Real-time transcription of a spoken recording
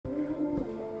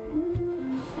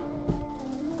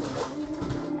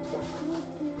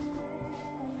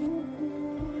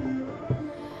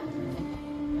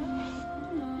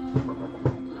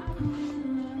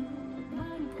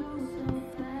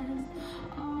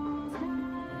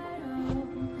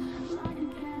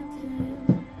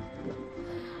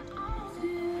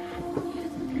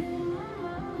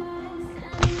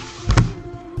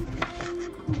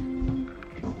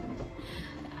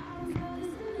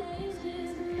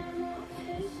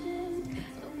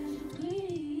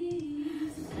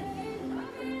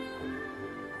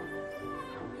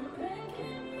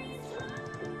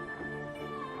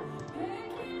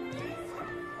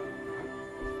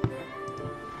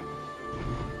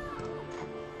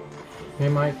Hey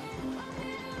Mike.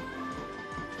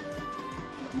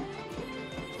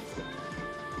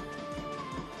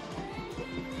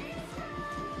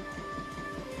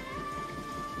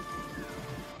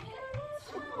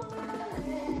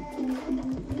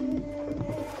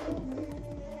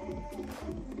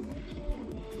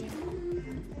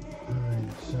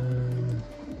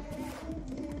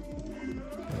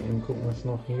 Gucken, was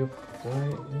noch hier frei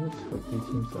ist. Ich glaube, die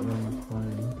Teams alle noch frei.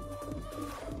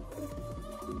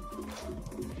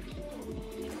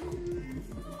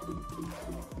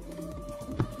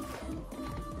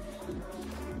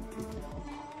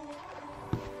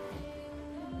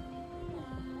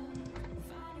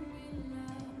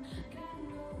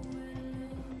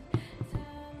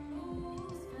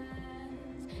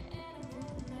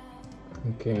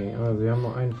 Okay, also wir haben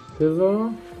noch einen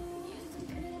Filler.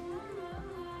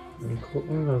 Mal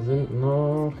gucken, da sind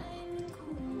noch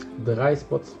 3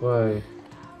 Spots frei.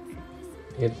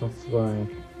 Jetzt noch 2.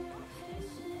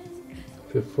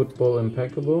 Für Football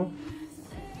Impeccable.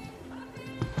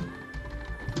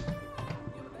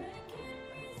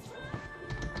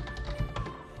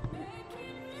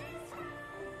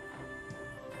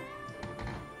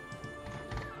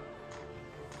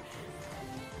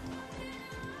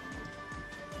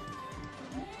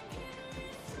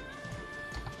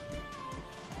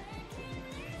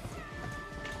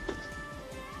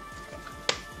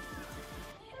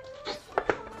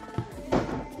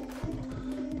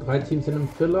 Drei Teams sind im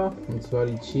Filler, und zwar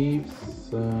die Chiefs,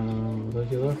 was habe ich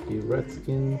gesagt? Die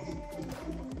Redskins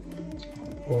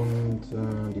und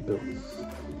die Bills.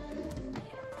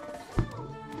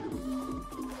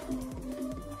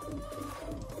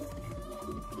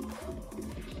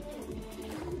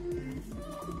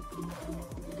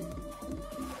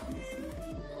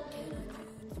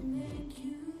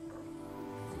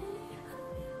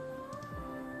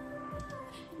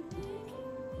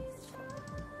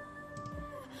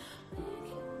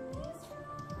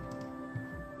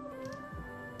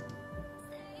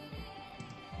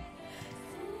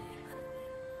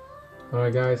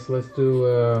 Alright guys, let's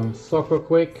do soccer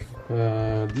quick,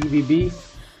 DVB.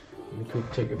 Let me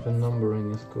quick check if the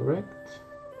numbering is correct.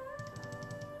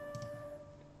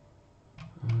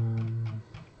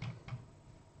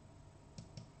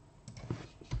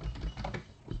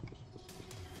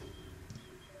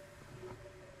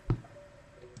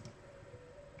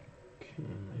 Okay,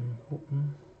 mal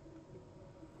gucken.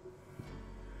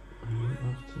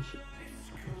 81,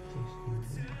 80,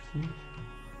 87.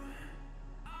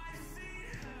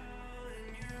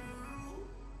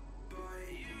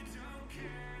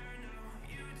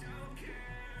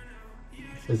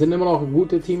 Es sind immer noch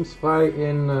gute Teams frei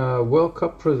in World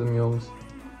Cup Prism, Jungs.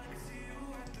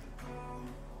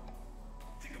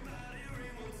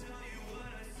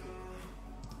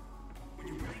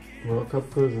 World Cup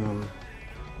Prism.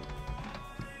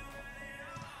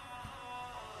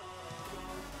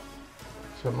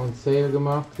 Ich habe noch einen Sale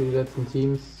gemacht für die letzten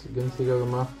Teams, günstiger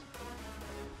gemacht.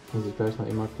 Muss ich gleich noch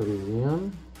eben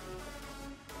aktualisieren.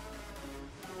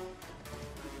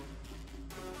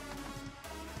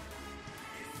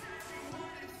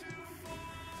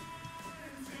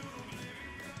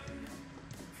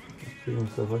 Ich kriege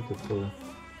uns da heute voll.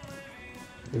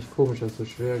 Echt komisch, dass es so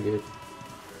schwer geht.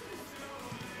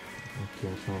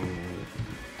 Okay, schauen wir mal.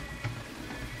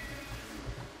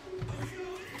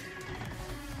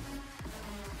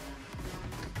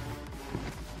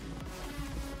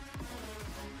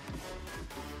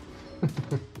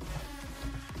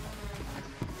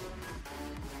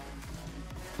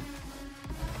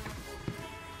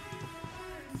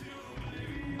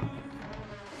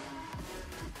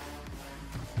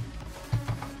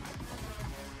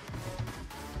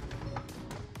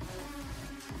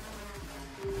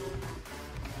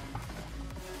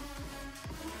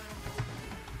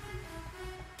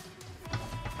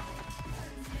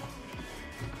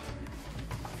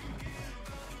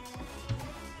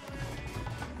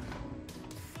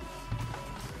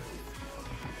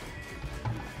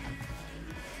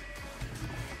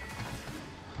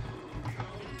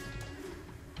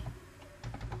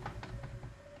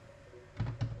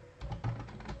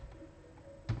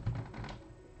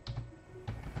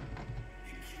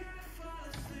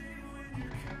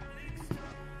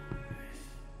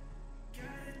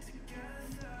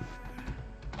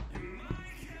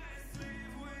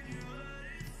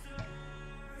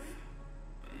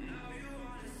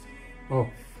 Oh.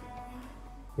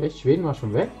 Echt? Schweden war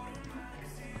schon weg?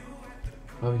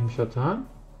 Habe ich mich vertan?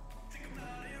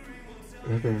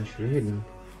 Wer in Schweden?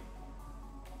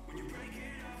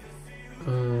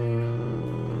 Wo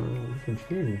ist denn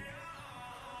Schweden?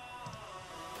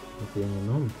 Was hab ich denn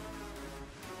genommen?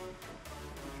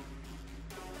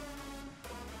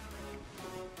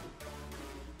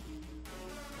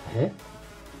 Hä?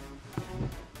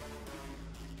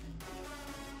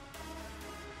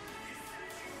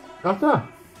 Ach da!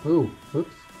 Oh,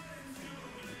 ups.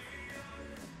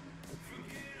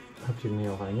 Habt ihr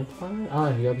mir auch eingetragen? Ah,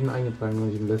 hier habe ich ihn eingetragen, nur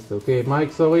nicht in die Liste. Okay,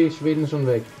 Mike, sorry, Schweden schon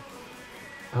weg.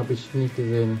 Habe ich nicht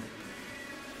gesehen.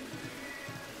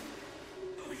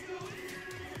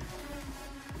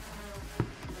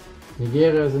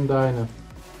 Nigeria sind deine.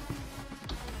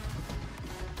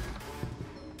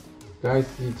 Guys,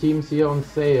 die Teams hier on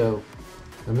sale.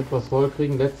 Damit wir es voll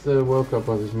kriegen. Letzte World Cup,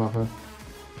 was ich mache.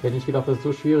 Ich hätte nicht gedacht, dass es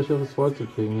so schwierig ist, es voll zu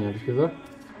kriegen, ehrlich gesagt.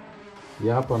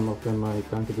 Japan noch, der Mike,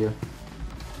 danke dir.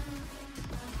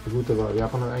 Gute Wahl.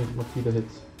 Japan hat eigentlich noch viele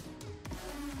Hits.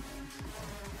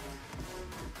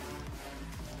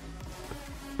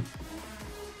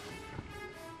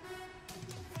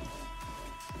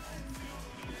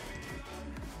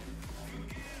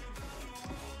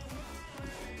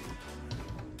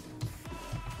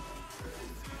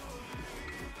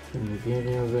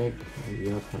 Nigeria weg,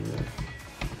 Japan weg.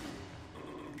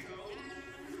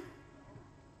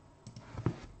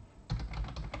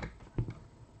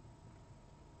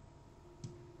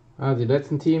 Ah, die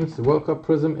letzten Teams, World Cup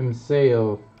Prism im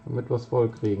Sale, damit wir es voll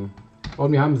kriegen.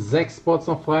 Und wir haben 6 Spots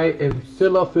noch frei im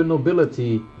Filler für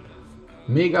Nobility.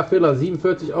 Mega Filler,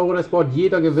 47 Euro der Spot,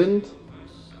 jeder gewinnt.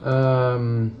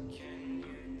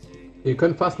 Ihr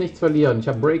könnt fast nichts verlieren. Ich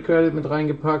habe Break Credit mit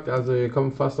reingepackt, also ihr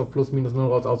kommt fast auf plus minus 0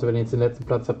 raus, außer wenn ihr jetzt den letzten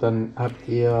Platz habt, dann habt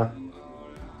ihr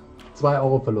 2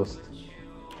 Euro Verlust.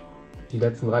 Die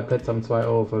letzten 3 Plätze haben 2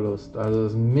 Euro Verlust. Also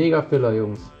das ist ein mega Filler,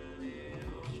 Jungs.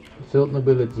 Filled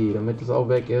Nobility, damit es auch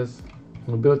weg ist.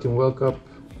 Nobility im World Cup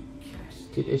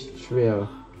geht echt schwer.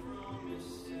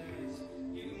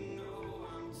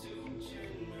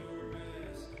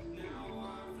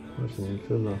 Was ist denn ein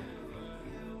Filler?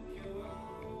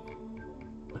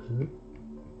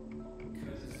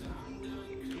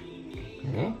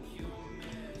 Hä?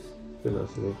 Filler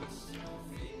ist weg.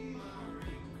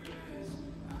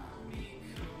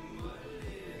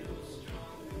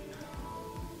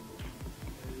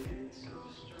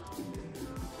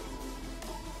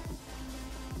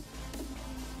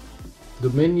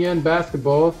 Dominion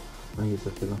Basketball. Ah, hier ist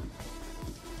der Filler.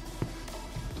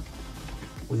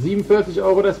 47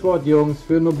 Euro der Spot, Jungs,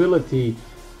 für Nobility.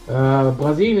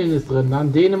 Brasilien ist drin,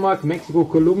 dann Dänemark, Mexiko,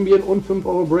 Kolumbien und 5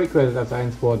 Euro Break Credit als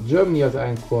ein Spot. Germany als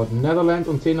ein Spot. Netherlands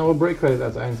und 10 Euro Break Credit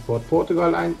als ein Spot.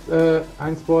 Portugal ein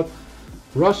Spot.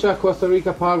 Russia, Costa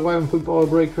Rica, Paraguay und 5 Euro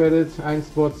Break Credit, ein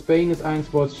Spot. Spain ist ein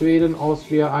Spot. Schweden,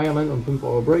 Austria, Ireland und 5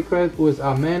 Euro Break Credit.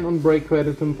 USA Men und Break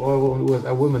Credit 5 Euro und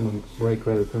USA Women und Break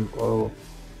Credit 5 Euro.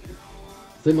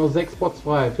 Sind noch 6 Spots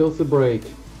frei. Fill the Break.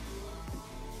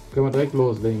 Können wir direkt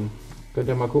loslegen. Könnt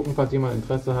ihr mal gucken, falls jemand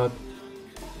Interesse hat.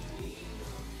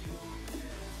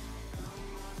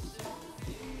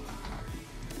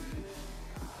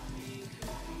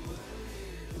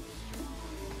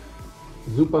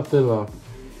 Super Filler.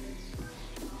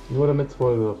 Nur damit es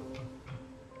voll wird.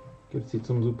 Gibt es die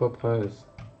zum super Preis.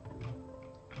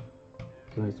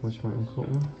 So, jetzt muss ich mal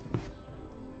gucken.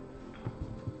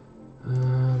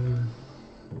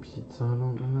 Ob ich die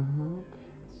Zahlung alle habe.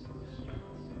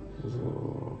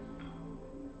 So.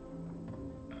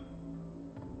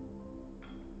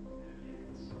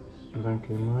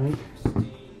 Danke, Mike. Hab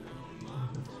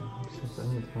ich das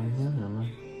eingetragen hier? Ja, ne?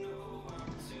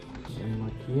 Den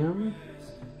markieren.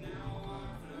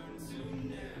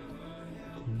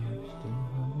 Den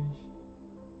habe ich.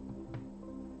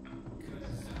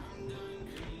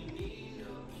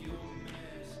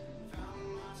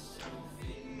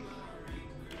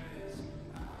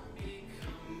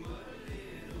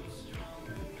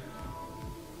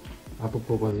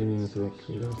 Apropos Brasilien ist weg,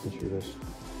 wieder ist nicht wieder.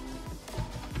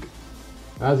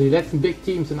 Also die letzten Big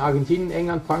Teams sind Argentinien,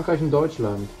 England, Frankreich und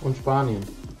Deutschland und Spanien.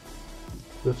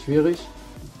 Wird schwierig.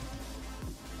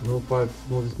 Notfalls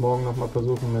muss ich es morgen nochmal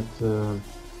versuchen mit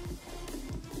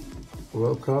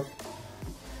World Cup.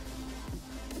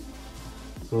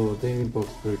 So,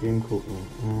 EuroBoxBreaks, eben gucken.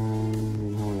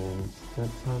 Den haben wir jetzt.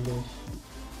 Stats habe ich.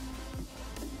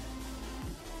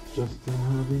 Justin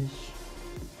habe ich.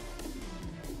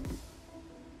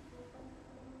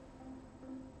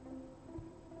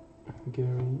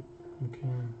 Gary, okay.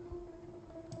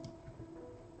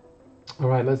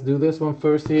 Alright, let's do this one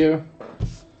first here.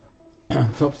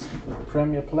 Tops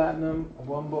Premier Platinum,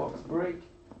 1 box break.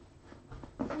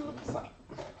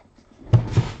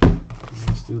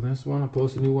 Let's do this one. I'll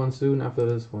post a new one soon after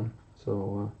this one.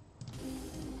 So,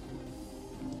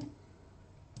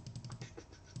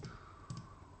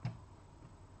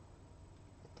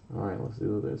 alright, let's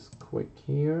do this quick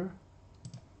here.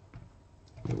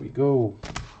 Here we go.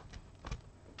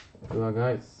 Good luck,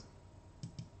 guys.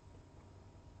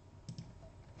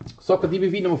 Soccer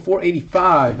DBV number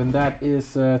 485, and that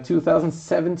is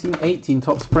 2017-18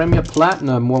 Topps Premier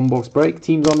Platinum one box break.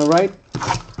 Teams on the right.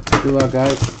 Good luck,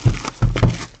 guys.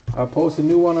 I'll post a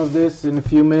new one of this in a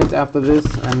few minutes after this,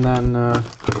 and then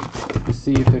we'll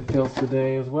see if it fills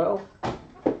today as well.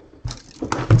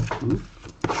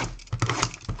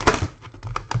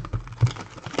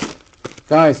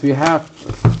 Guys, we have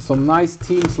some nice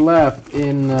teams left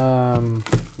in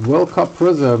World Cup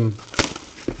Prism.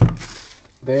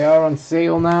 They are on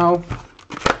sale now.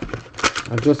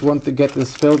 I just want to get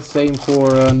this filled. Same for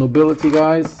Nobility,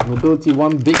 guys. Nobility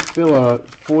 1 big filler,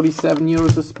 47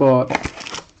 euros a spot.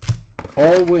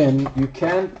 All win. You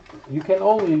can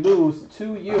only lose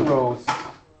 2 euros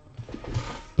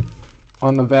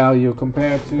on the value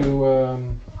compared to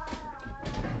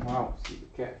wow, see the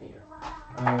cat here.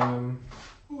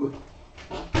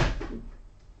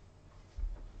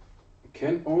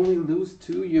 Can only lose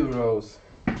 2 euros.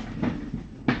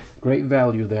 Great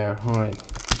value there. All right.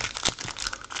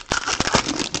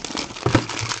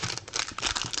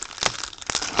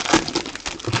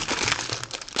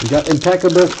 We got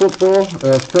Impeccable Football,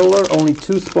 filler, only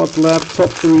 2 spots left. Top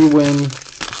 3 win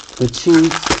the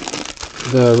Chiefs,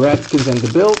 the Redskins, and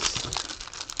the Bills.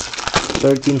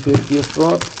 13.50 a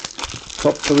spot.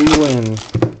 Top 3 win.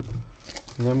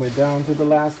 And then we're down to the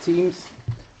last teams.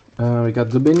 We got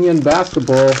Dominion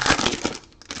Basketball.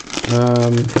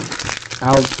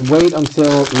 I'll wait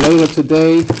until later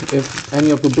today if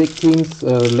any of the big teams,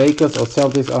 Lakers or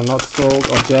Celtics, are not sold,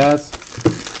 or Jazz.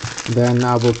 Then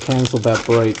I will cancel that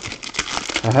break.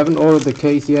 I haven't ordered the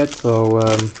case yet, so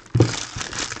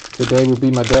today will be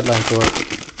my deadline for it,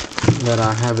 that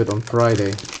I have it on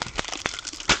Friday.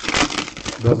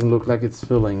 Doesn't look like it's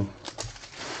filling.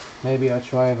 Maybe I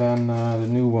try then the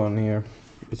new one here,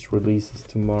 which releases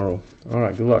tomorrow.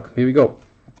 Alright, good luck. Here we go.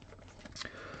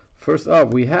 First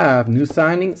up, we have new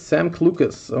signing, Sam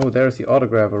Klukas. Oh, there's the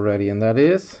autograph already, and that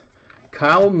is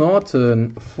Kyle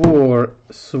Norton for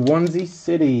Swansea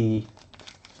City.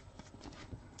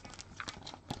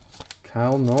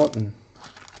 Kyle Norton,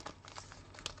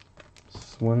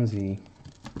 Swansea.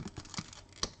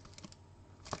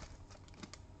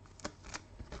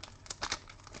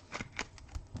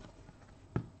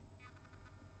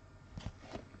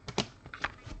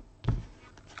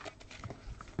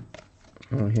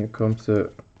 Oh, here comes the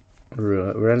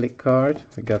relic card.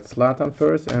 We got Zlatan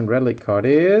first, and relic card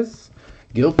is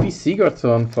Gylfi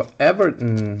Sigurdsson for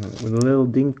Everton with a little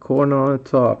ding corner on the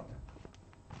top.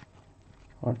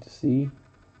 Hard to see,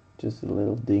 just a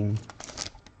little ding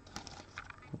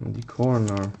on the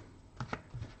corner.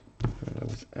 That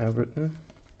was Everton.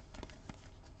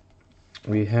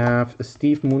 We have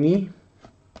Steve Mooney.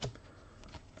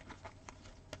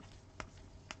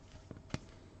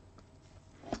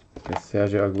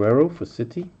 Sergio Aguero for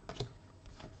City.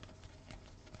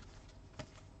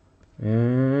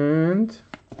 And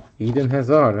Eden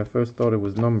Hazard. I first thought it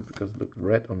was numbered because it looked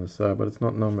red on the side, but it's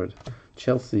not numbered.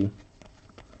 Chelsea.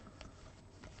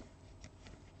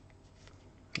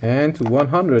 And to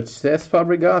 100, Cesc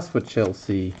Fabregas for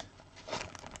Chelsea.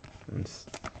 And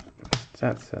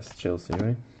that says Chelsea,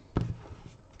 right?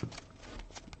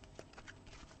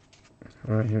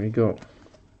 Alright, here we go.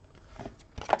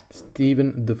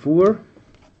 Steven Defour.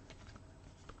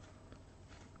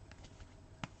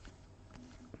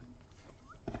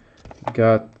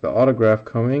 Got the autograph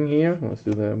coming here. Let's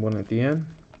do that one at the end.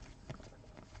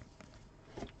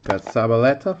 Got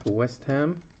Zabaleta for West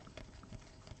Ham.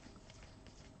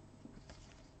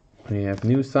 We have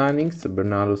new signings,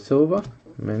 Bernardo Silva,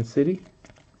 Man City.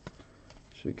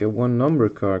 Should get one number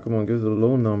card. Come on, give us a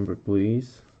low number,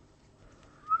 please.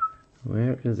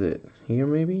 Where is it? Here,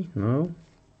 maybe? No.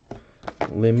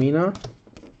 Lemina.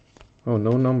 Oh,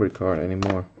 no number card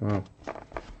anymore. Wow.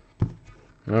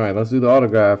 Alright, let's do the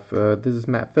autograph. This is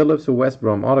Matt Phillips of West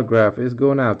Brom. Autograph is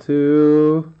going out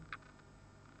to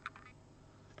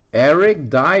Eric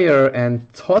Dyer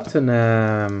and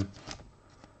Tottenham.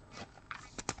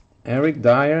 Eric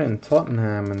Dyer and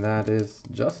Tottenham, and that is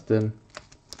Justin.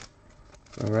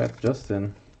 Alright,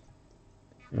 Justin.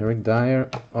 Eric Dyer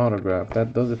autograph.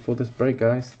 That does it for this break,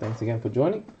 guys. Thanks again for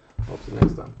joining. Hope to see you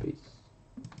next time. Peace.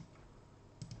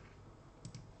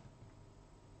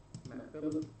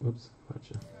 Oops,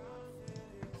 gotcha.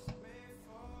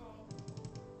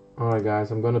 Alright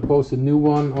guys, I'm gonna post a new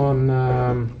one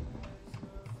on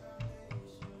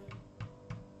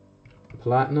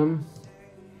Platinum.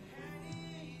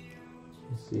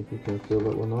 Let's see if we can fill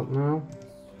that one up now.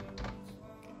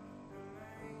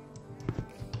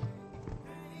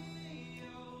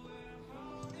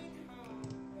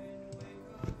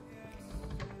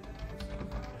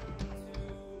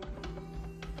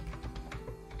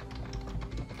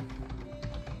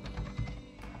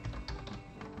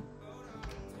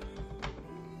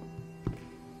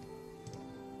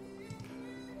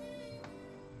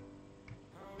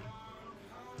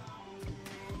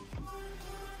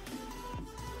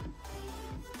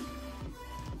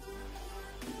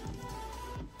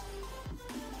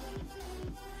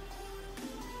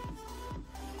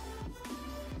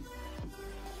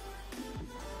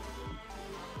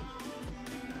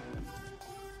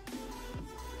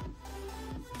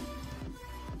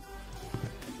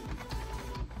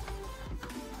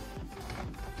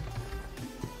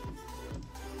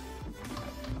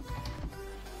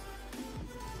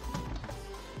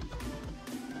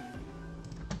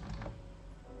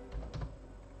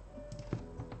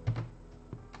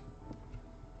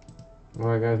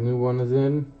 Alright guys, new one is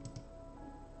in.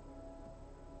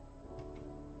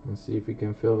 Let's see if we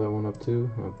can fill that one up too.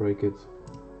 I'll break it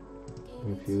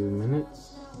in a few minutes.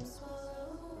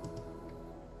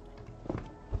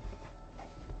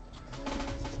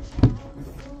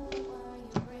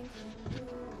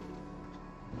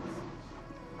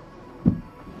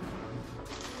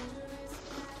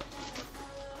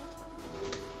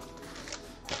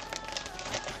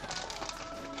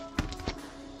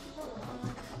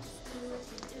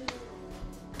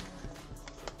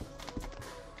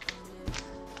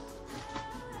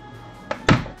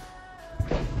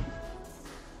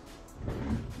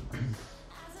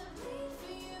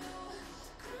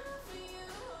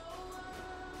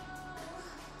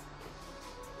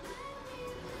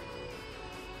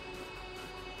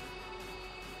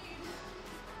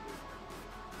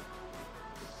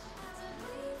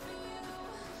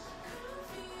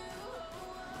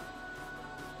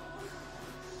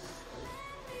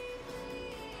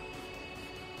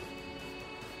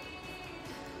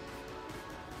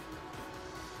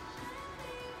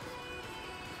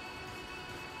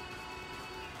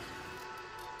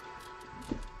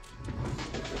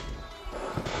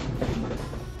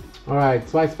 Alright,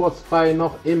 2 Spots frei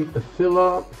noch im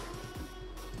Filler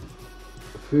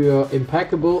für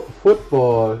Impeccable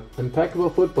Football. Impeccable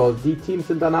Football, die Teams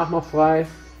sind danach noch frei.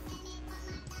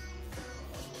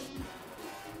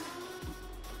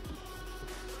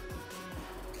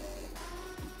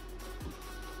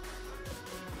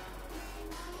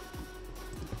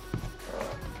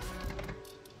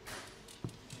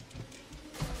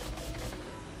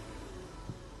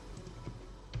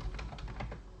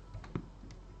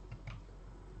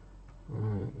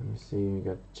 Let me see, we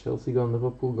got Chelsea gone,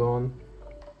 Liverpool gone,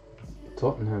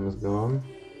 Tottenham is gone,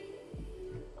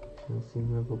 Chelsea,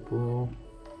 Liverpool,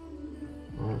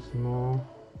 Arsenal.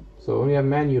 So only have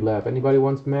Man U left. Anybody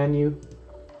wants Man U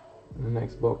in the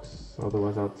next box?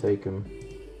 Otherwise I'll take him.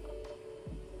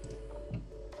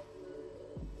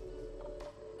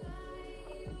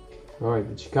 Alright,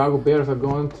 the Chicago Bears are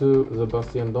going to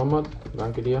Sebastian Dommert.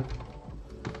 Danke dir.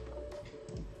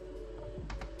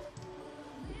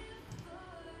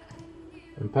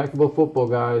 Impeccable Football,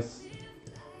 guys.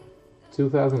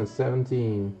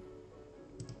 2017.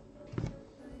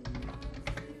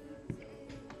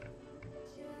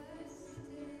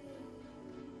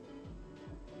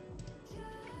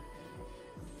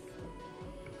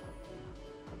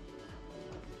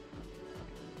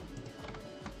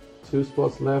 Two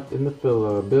spots left in the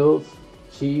filler. Bills,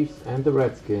 Chiefs and the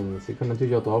Redskins. Ihr könnt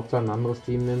natürlich auch drauf sein, ein anderes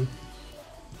Team nehmen.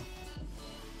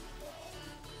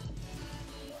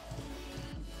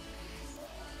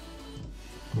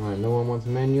 Alright, no one wants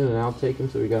menu, then I'll take him,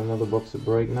 so we got another box to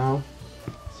break now.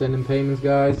 Send in payments,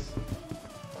 guys.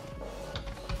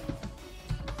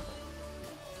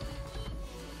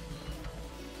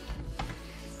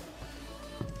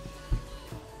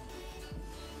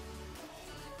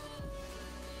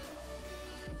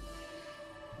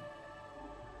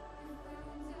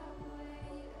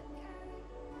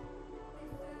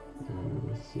 Let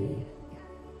me see.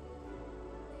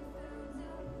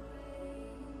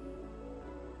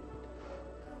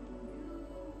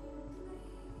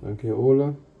 Danke,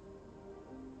 Ole.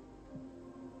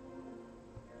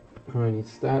 I need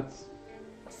stats.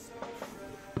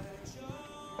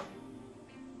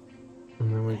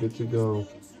 And then we're good to go.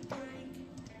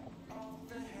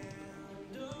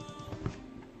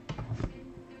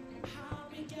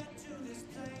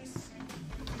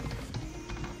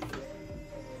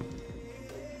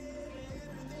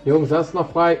 Jungs, das ist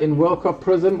noch frei in World Cup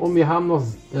Prism und wir haben noch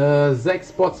 6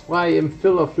 Spots frei im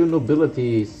Filler für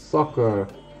Nobility Soccer.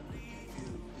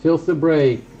 Fills the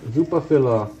Break, super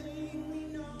Filler,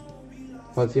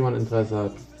 falls jemand Interesse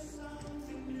hat.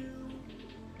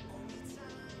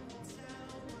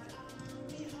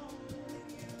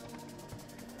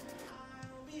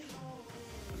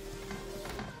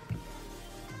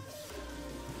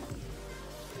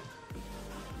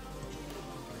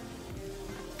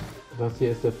 Das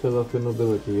hier ist der Filler für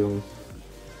Nobility, Jungs.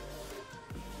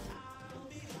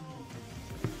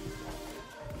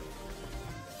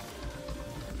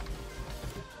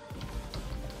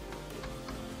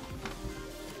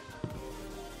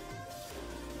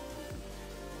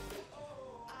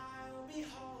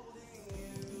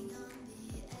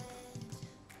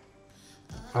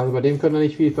 Also bei dem könnt ihr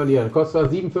nicht viel verlieren. Kostet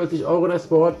 47 € der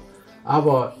Sport,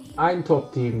 aber ein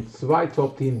Top-Team, 2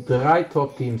 Top-Teams, 3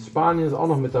 Top-Teams, Spanien ist auch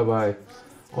noch mit dabei.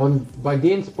 Und bei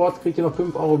den Spots kriegt ihr noch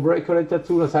 5 € Break Credit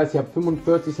dazu, das heißt ihr habt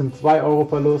 45, sind 2 €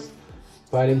 Verlust.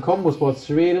 Bei dem Combo-Spot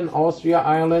Schweden, Austria,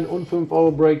 Ireland und 5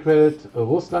 Euro Break Credit,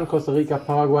 Russland, Costa Rica,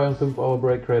 Paraguay und 5 Euro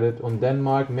Break Credit und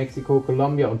Dänemark, Mexiko,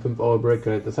 Colombia und 5 Euro Break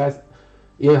Credit. Das heißt,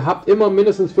 ihr habt immer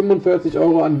mindestens 45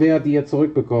 Euro an Wert, die ihr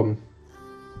zurückbekommt.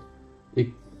 Ihr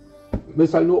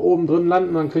müsst halt nur oben drin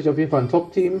landen, dann kriegt ihr auf jeden Fall ein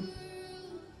Top-Team.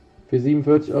 Für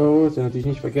 47 Euro, ist ja natürlich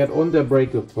nicht verkehrt und der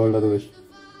Break wird voll dadurch.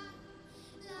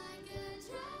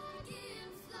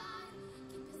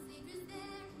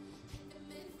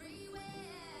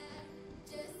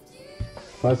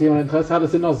 Falls jemand Interesse hat,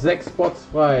 es sind noch 6 Spots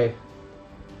frei.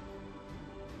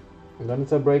 Und dann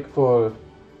ist der Break voll.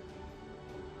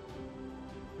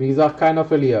 Wie gesagt, keiner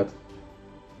verliert.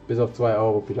 Bis auf 2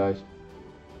 Euro vielleicht.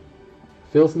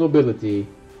 First Nobility.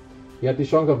 Ihr habt die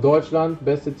Chance auf Deutschland,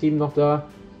 beste Team noch da.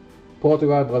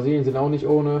 Portugal, Brasilien sind auch nicht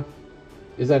ohne.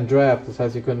 Ist ein Draft, das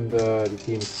heißt ihr könnt die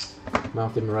Teams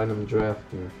nach dem Random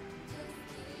draften.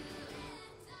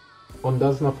 Und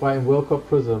das ist noch frei im World Cup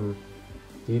Prism.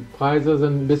 Die Preise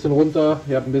sind ein bisschen runter,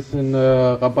 ihr habt ein bisschen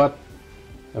Rabatt,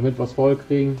 damit wir es voll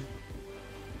kriegen.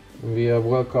 Und wir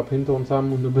World Cup hinter uns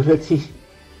haben und Nobility.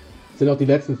 Das sind auch die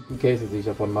letzten Cases, die ich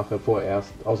davon mache,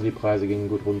 vorerst. Außer die Preise gingen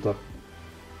gut runter.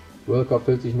 World Cup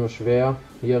fühlt sich nur schwer.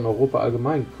 Hier in Europa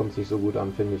allgemein kommt es nicht so gut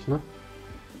an, finde ich, ne?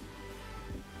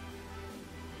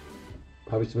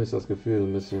 Habe ich zumindest das Gefühl, so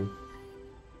ein bisschen.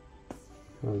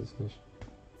 Ich weiß es nicht.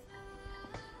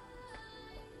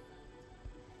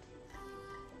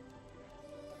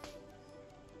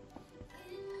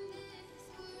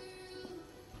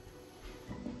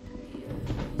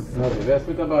 Also, wer ist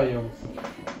mit dabei, Jungs?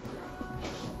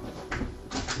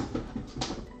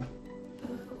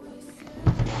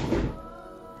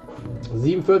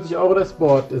 €47 der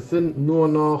Spot. Es sind nur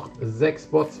noch 6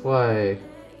 Spots frei.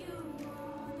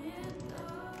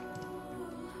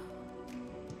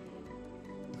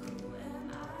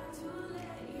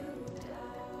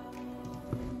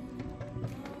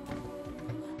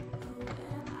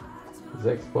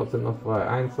 Sechs Spots sind noch frei.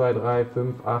 1, 2, 3,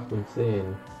 5, 8 und 10.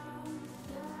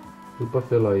 Super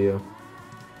Filler hier.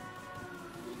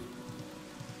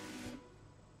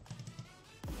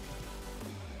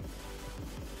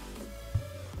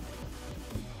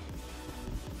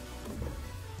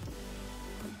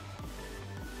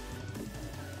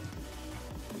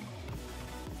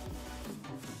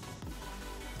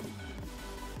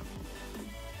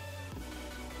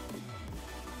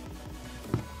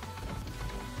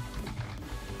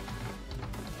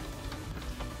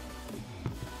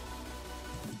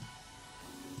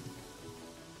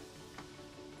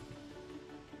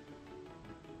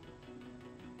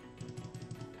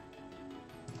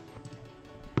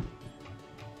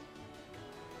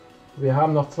 Wir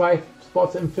haben noch 2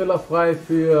 Spots im Filler frei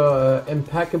für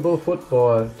Impeccable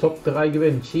Football. Top 3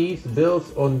 gewinnen Chiefs,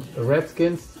 Bills und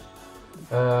Redskins.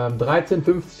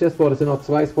 13,50 der Spot, es sind noch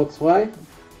 2 Spots frei.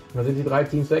 Dann sind die 3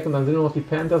 Teams weg und dann sind nur noch die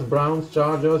Panthers, Browns,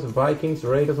 Chargers, Vikings,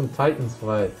 Raiders und Titans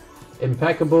frei.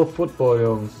 Impeccable Football,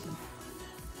 Jungs.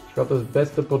 Ich glaube, das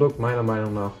beste Produkt meiner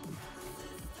Meinung nach.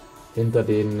 Hinter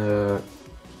den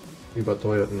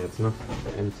überteuerten jetzt, ne?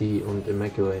 MT und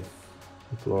Immaculate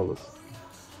und Flawless.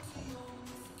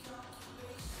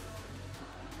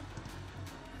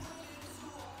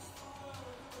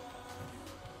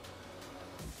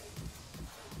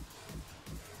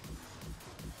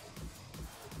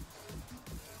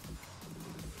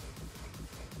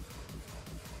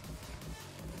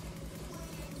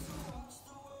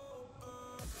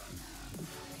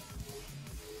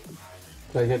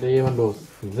 Gleich hätte jemand los.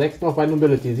 6 noch bei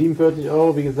Nobility, 47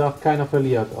 Euro, wie gesagt, keiner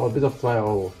verliert, aber bis auf 2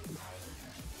 Euro.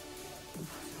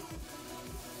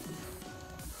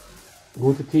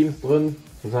 Gute Teams drin,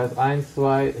 das heißt 1,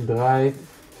 2, 3,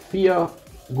 4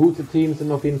 gute Teams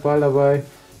sind auf jeden Fall dabei.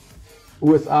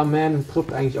 USA Man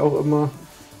trifft eigentlich auch immer.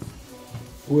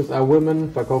 USA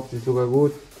Women verkauft sich sogar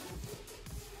gut.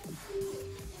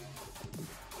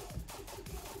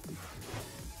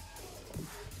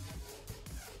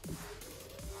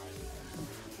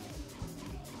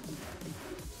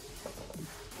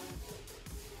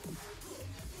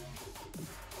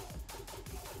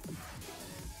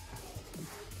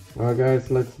 Alright guys,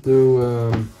 let's do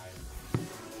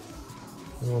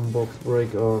one box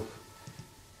break of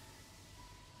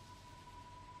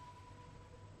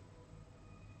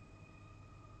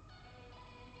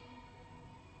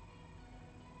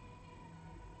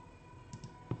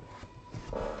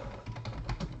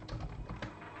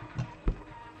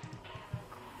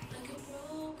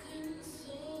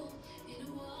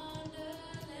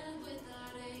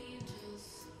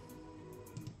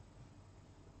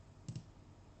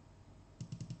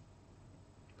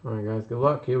Alright guys, good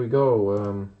luck, here we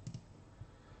go.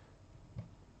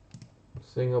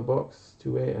 single box,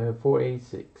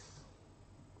 486.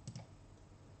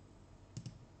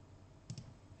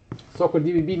 Soccer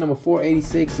DVB nummer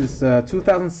 486 ist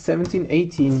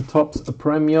 2017-18 Topps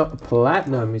Premier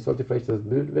Platinum. Ich sollte vielleicht das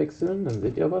Bild wechseln, dann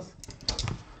seht ihr was.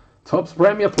 Topps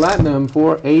Premier Platinum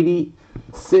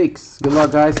 486. Good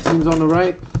luck, guys. Teams on the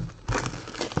right.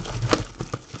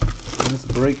 Let's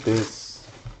break this.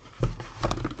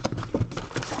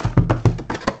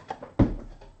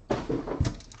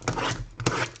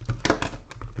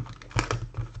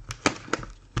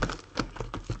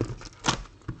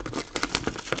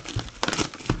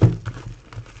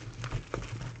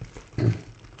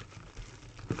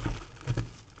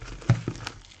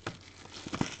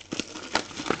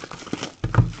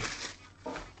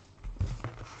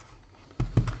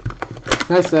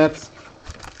 Nice sets.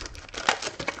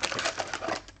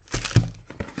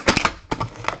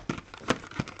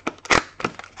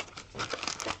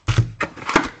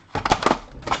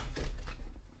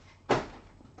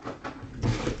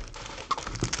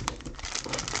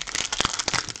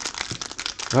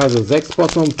 Also 6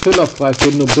 Spots und Pillerpreis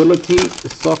für Nobility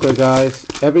Soccer, guys.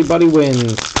 Everybody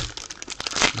wins.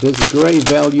 This great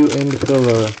value in the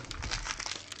filler.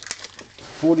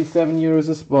 47 euros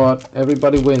a spot.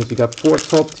 Everybody wins. We got 4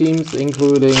 top teams,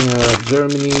 including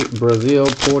Germany, Brazil,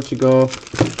 Portugal,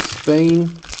 Spain.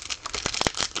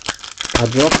 I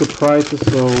dropped the prices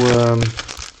so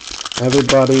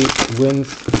everybody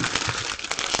wins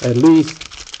at least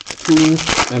teams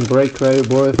and break credit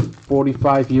worth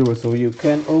 45 euros. So you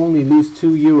can only lose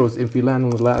 2 euros if you land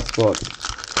on the last spot.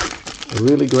 A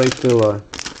really great filler.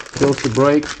 Close to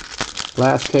break.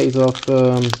 Last case of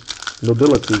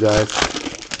Nobility, guys.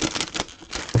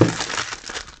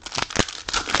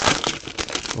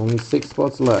 Only 6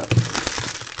 spots left.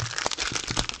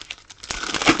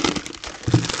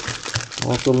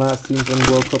 Also last teams in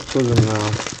World Cup Prism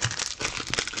now.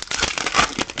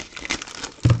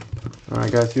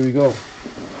 Alright guys, here we go.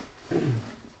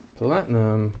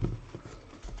 Platinum.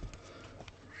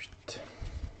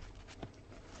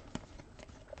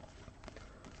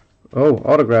 Oh,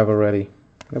 autograph already.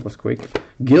 That was quick.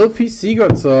 Gylfi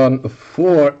Sigurdsson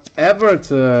for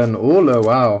Everton. Ole,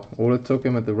 wow. Ole took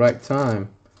him at the right time.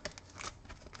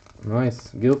 Nice.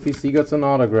 Gylfi Sigurdsson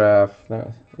autograph.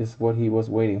 That is what he was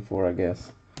waiting for, I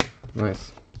guess.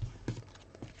 Nice.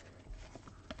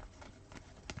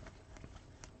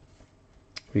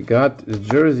 We got the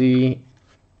jersey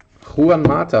Juan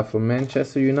Mata for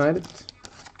Manchester United.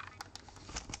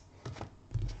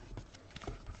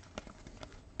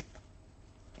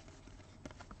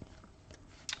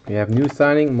 We have new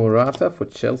signing Morata for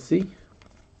Chelsea.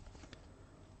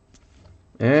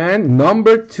 And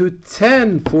number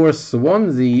 210 for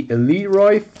Swansea,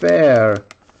 Leroy Fair.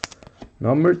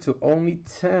 Number to only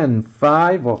 10,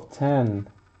 5 of 10.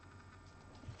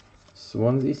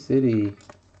 Swansea City.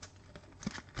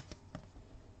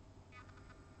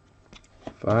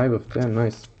 5 of 10,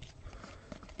 nice.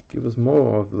 Give us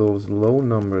more of those low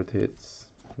numbered hits.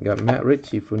 We got Matt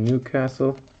Ritchie for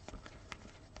Newcastle.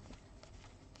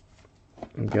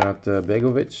 We got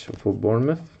Begovic for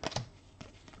Bournemouth.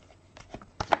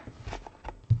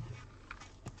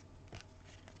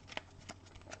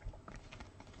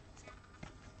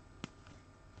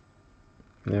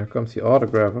 There comes the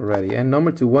autograph already. And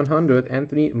number to 100,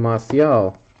 Anthony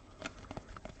Martial.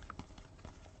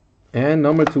 And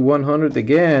number to 100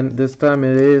 again. This time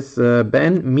it is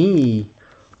Ben Mee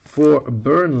for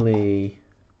Burnley.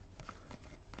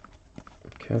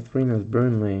 Catherine has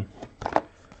Burnley.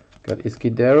 Got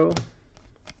Isquidero,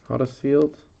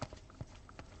 Huddersfield.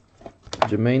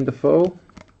 Jermaine Defoe,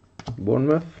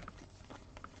 Bournemouth.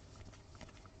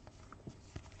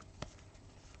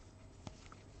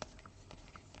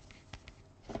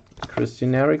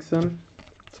 Christian Eriksen,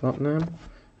 Tottenham.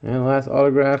 And last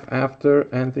autograph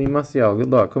after Anthony Martial.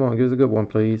 Good luck. Come on, give us a good one,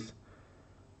 please.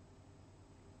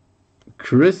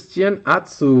 Christian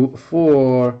Atsu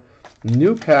for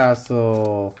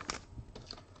Newcastle.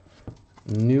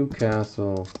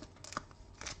 Newcastle.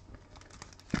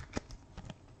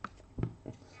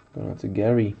 Going out to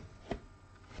Gary.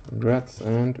 Congrats.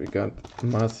 And we got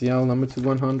Martial, number to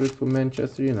 100 for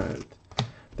Manchester United.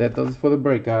 That does it for the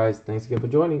break, guys. Thanks again for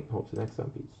joining. Hope to see you next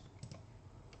time. Peace.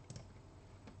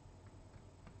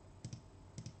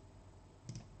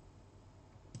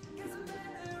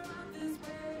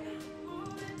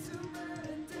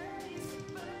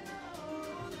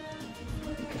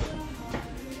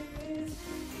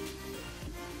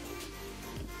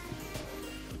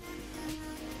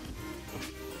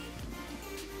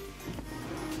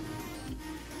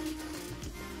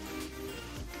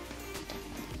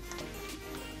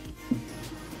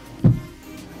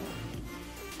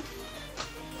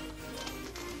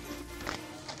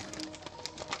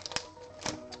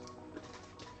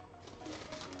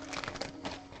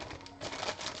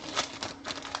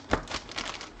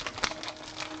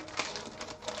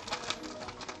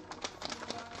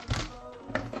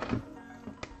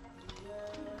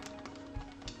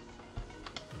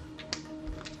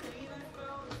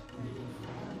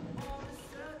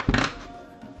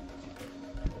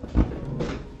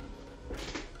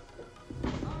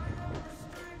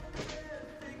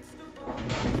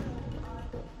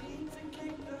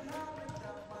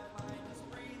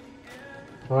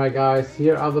 Alright guys,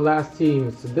 here are the last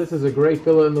teams. This is a great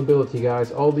filler in nobility,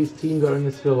 guys. All these teams are in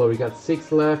this filler. We got 6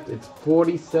 left. It's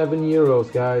 47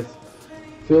 euros, guys.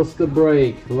 Fills the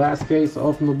break. Last case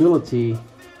of nobility.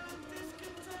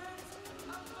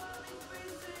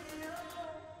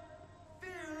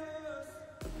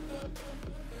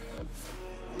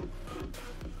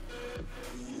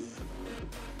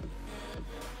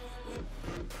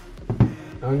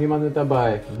 Irgendjemand mit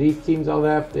dabei. These teams are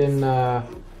left in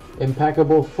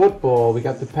impeccable football. We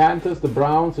got the Panthers, the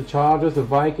Browns, the Chargers, the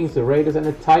Vikings, the Raiders and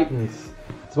the Titans.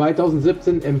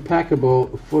 2017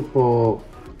 impeccable football.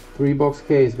 3-box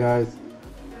case, guys.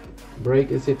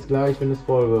 Break ist jetzt gleich, wenn es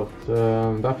voll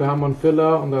wird. Dafür haben wir einen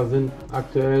Filler und da sind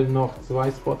aktuell noch 2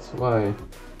 Spots frei.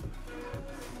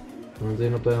 Mal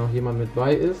sehen, ob da noch jemand mit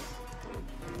bei ist.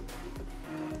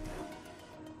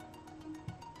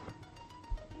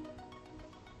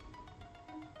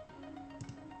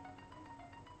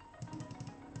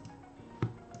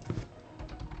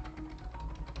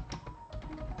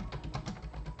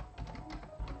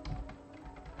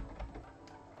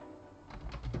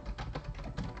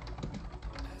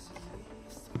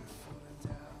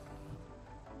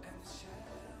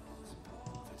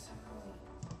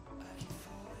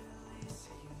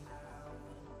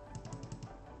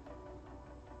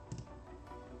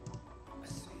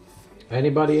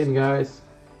 Anybody in, guys?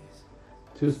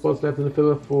 2 spots left in the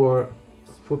filler for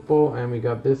football, and we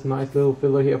got this nice little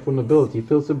filler here for nobility.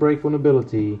 Fills the break for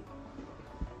nobility.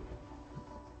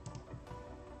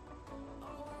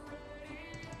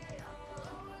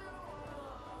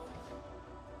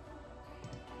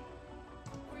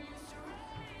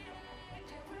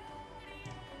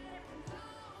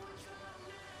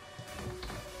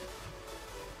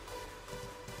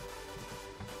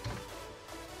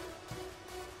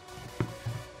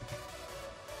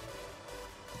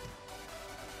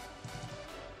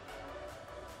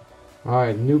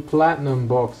 Alright, new platinum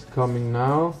box coming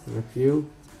now in a few.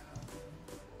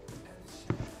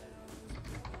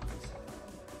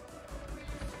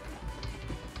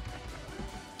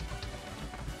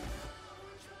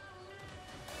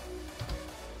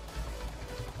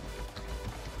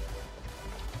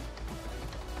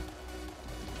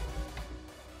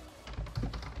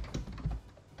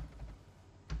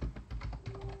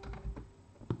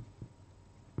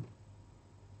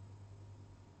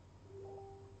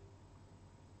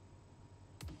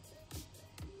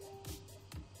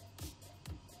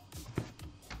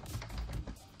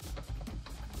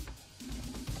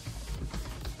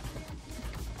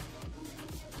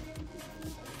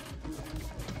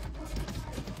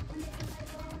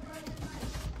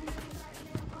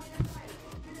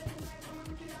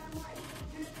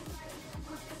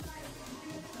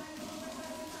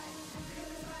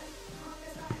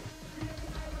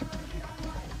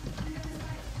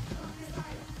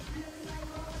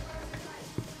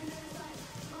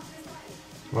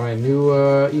 Alright, new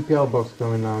EPL box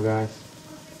coming now, guys.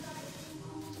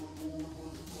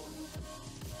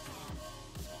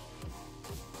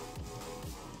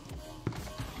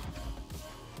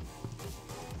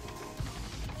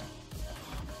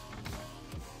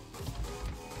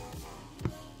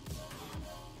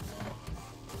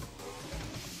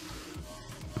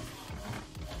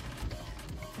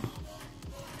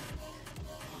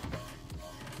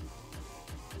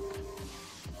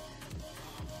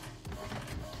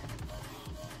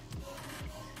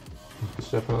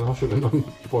 Stefan hat auch schon genommen,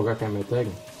 vor gar keinen mehr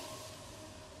taggen.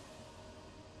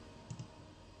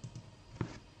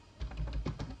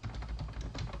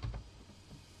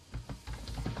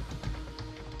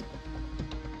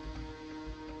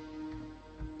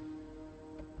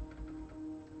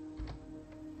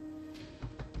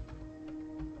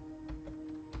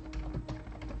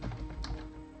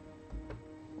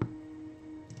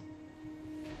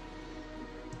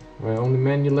 Right, only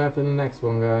menu left in the next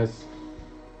one, guys.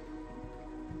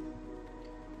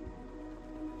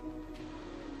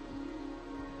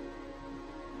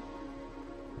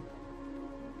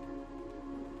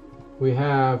 We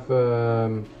have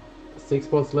 6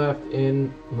 spots left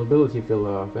in nobility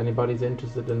filler. If anybody's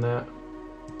interested in that,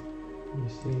 let me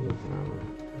see.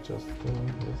 Just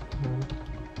this time.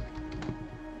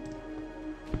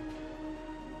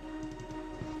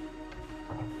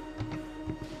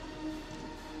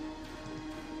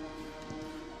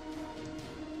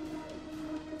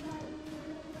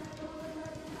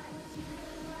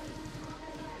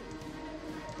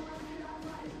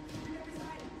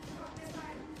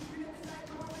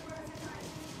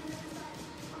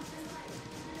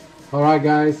 Alright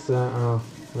guys,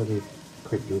 let me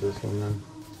quick do this one then.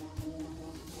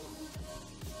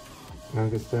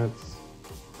 Youngest stats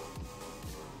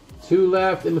 2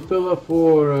 left in the filler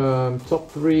for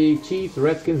top 3 Chiefs,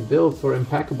 Redskins, Bills for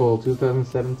Impeccable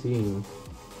 2017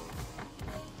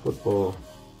 football.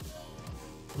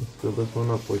 Let's fill this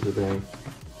one up for today.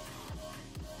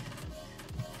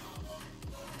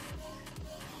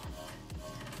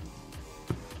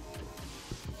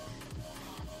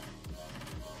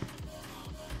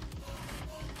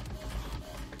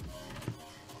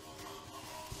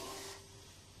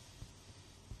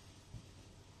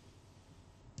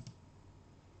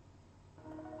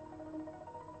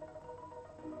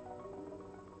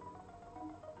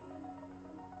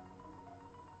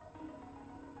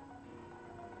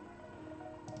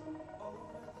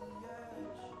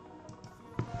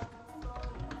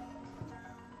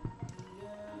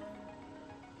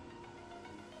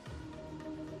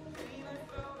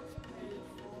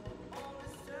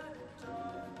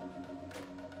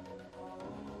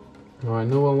 Alright,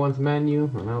 no one wants Manu,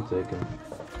 and I'll take him.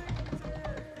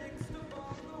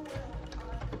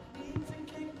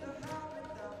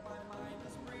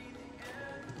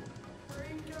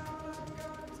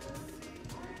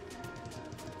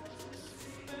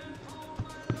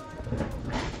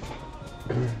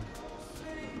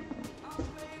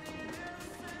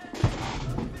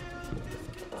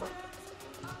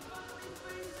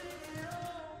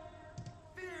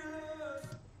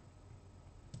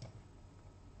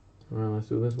 Alright, let's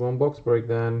do this one box break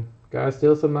then. Guys,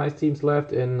 still some nice teams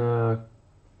left in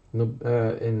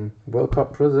World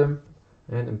Cup Prism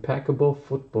and Impeccable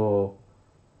Football.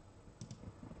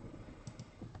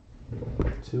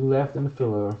 2 left in the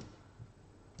filler.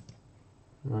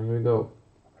 Alright, here we go.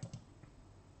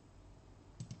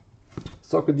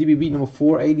 Soccer DBB number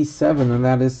 487, and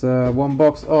that is one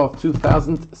box of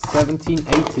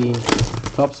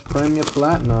 2017-18 Topps Premier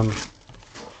Platinum.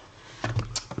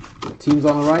 Teams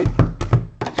on the right.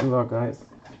 Good luck, guys.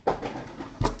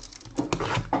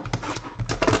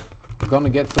 We're gonna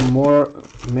get some more,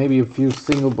 maybe a few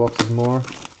single boxes more.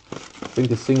 I think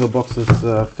the single boxes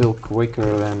fill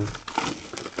quicker than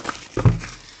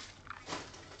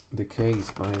the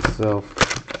case by itself.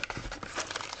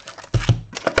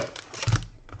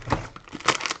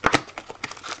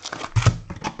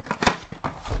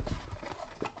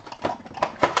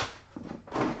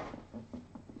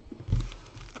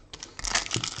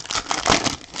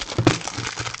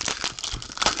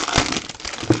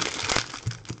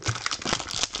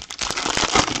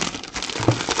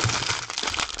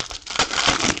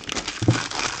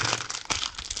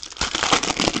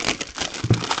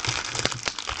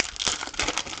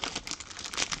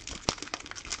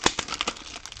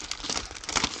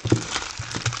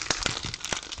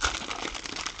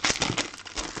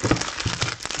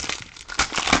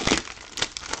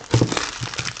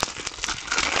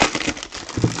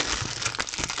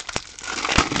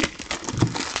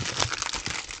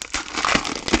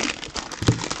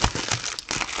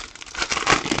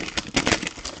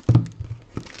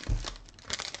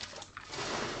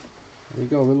 There you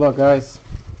go, good luck, guys.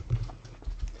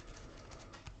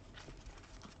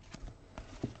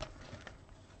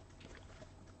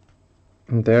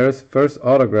 And there's first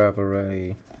autograph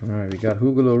already. Alright, we got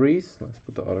Hugo Lloris. Let's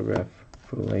put the autograph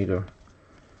for later.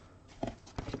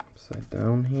 Upside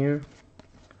down here.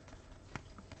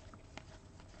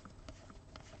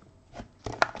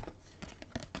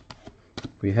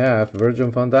 We have Virgil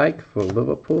van Dijk for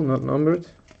Liverpool, not numbered.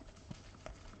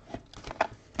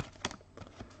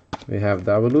 We have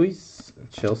David Luiz,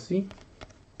 Chelsea.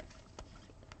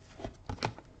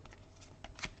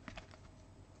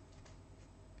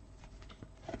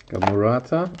 Got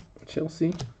Morata,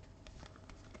 Chelsea.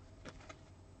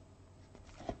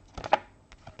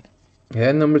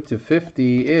 And number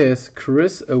 250 is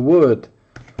Chris Wood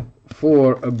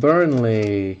for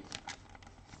Burnley.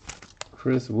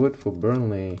 Chris Wood for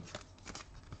Burnley.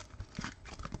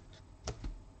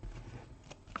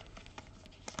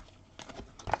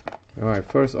 Alright,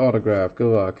 first autograph.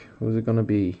 Good luck. Who's it gonna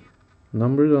be?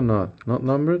 Numbered or not? Not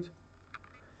numbered?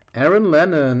 Aaron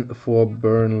Lennon for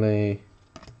Burnley.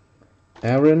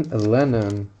 Aaron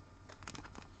Lennon.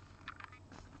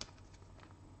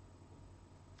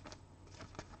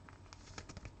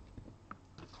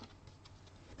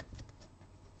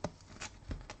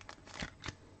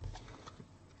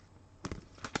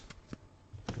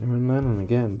 Aaron Lennon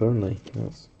again, Burnley.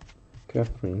 That's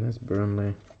Catherine, that's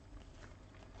Burnley.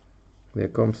 There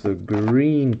comes the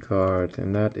green card,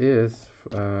 and that is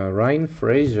Ryan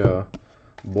Fraser,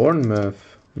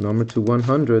 Bournemouth, number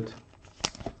 2/100.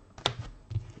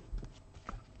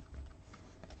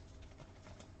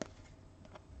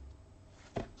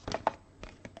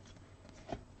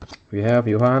 We have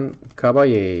Johan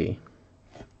Caballé,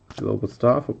 global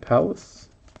star for Palace.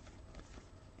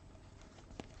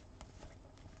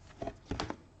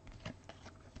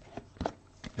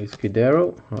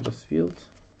 Escudero, Huddersfield.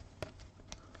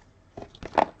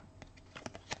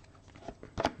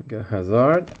 Got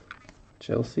Hazard,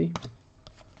 Chelsea.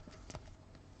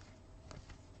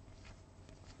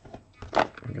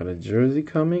 Got a jersey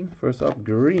coming. First up,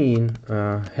 green,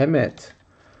 Hemet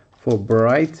for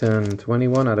Brighton,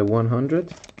 21 out of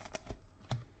 100.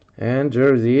 And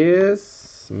jersey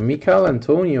is Mikel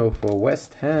Antonio for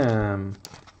West Ham.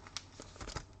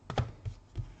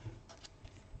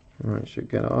 Alright, should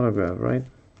get an autograph, right?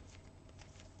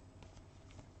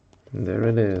 And there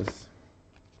it is.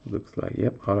 Looks like,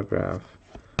 yep, autograph.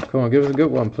 Come on, give us a good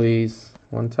one, please.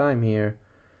 One time here.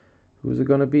 Who's it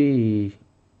gonna be?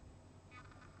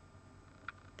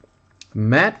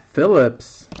 Matt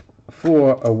Phillips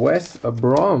for a West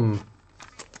Brom.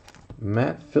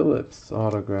 Matt Phillips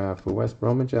autograph for West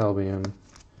Bromwich Albion.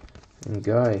 And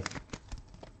Guy.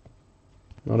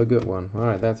 Not a good one.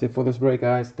 Alright, that's it for this break,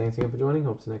 guys. Thanks again for joining.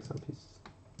 Hope to see you next time. Peace.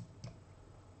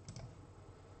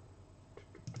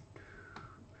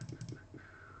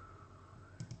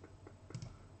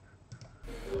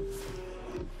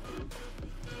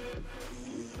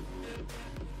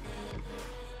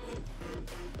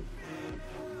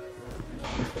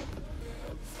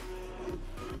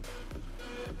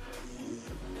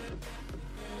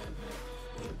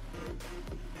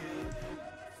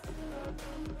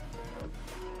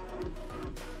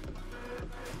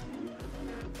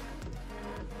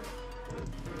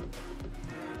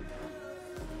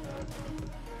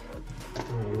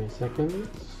 Give me a second.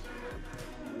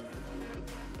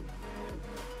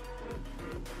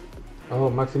 Oh,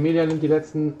 Maximilian nimmt die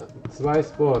letzten 2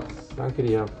 Spots. Danke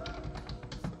dir.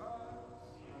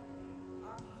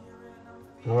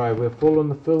 Alright, we're full on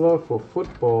the filler for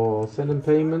football. Send in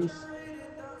payments.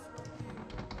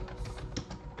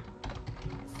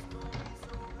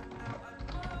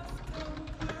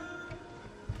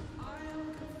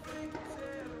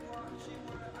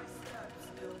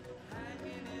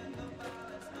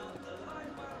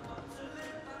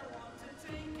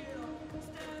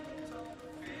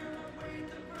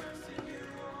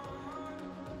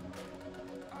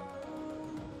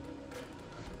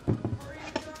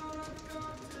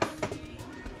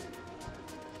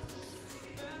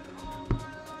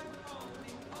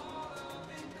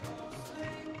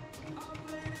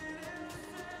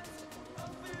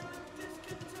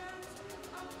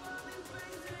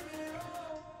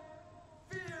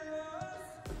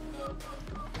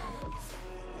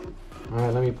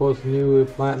 Alright, let me post new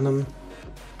platinum.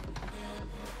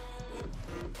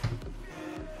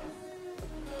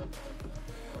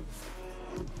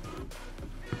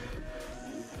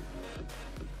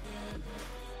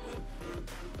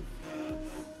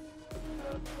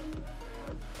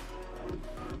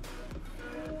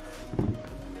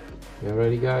 You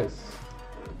ready, guys?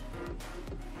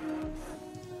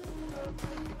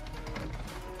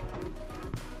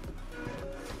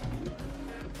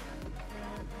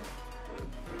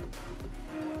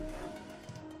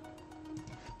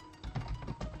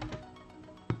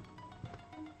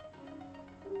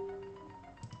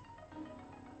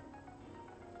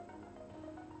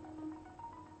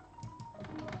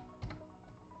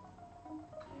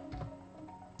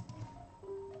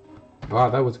 Wow,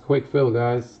 that was a quick fill,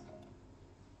 guys.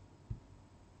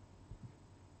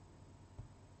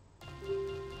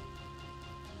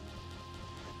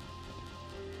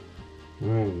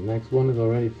 Alright, next one is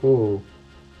already full.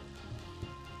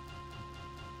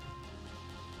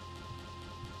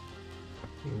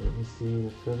 Let me see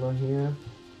the filler here.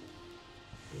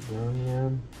 Down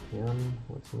here. Jan,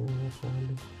 what's the name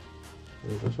wahrscheinlich?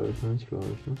 Nee, wahrscheinlich nicht, glaube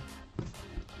ich, ne?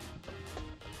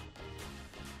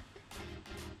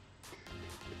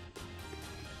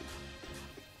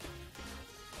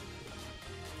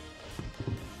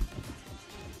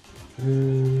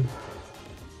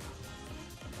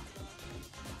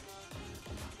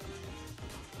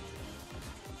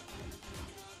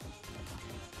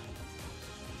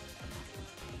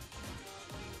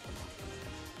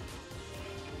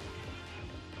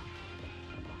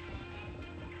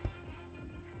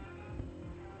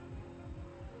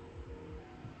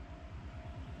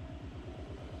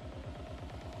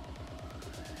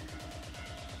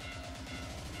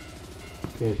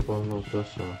 Okay, ich brauche noch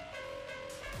das schon.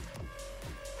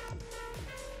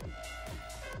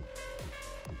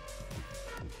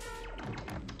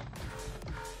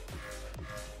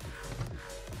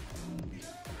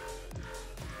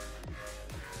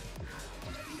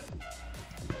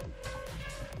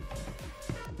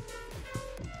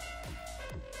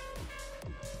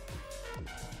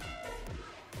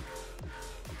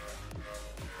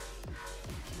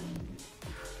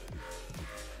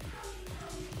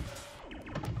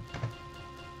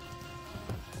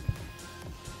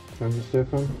 Thank you,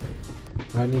 Stefan.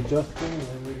 I need Justin,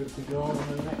 and we're good to go on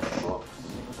the next box.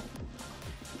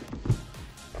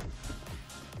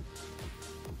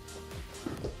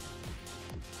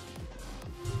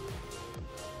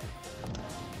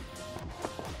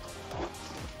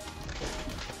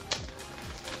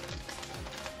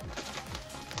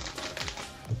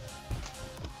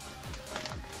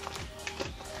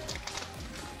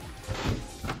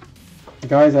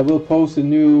 Guys, I will post a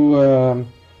new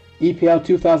EPL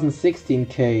 2016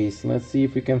 case. Let's see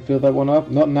if we can fill that one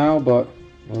up. Not now, but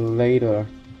later.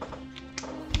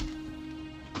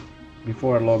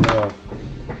 Before I log off.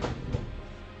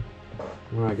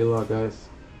 Alright, good luck, guys.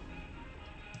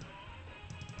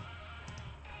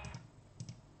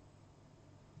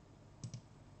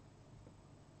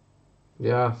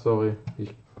 Ja, sorry.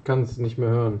 Ich kann es nicht mehr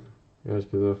hören.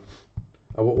 Ehrlich gesagt.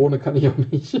 Aber ohne kann ich auch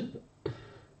nicht.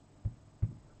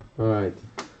 Alright.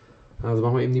 Also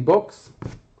machen wir eben die Box.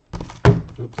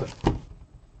 Ups.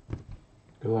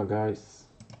 Good luck, guys.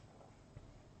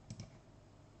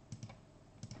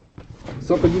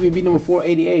 Soccer UVB number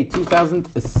 488,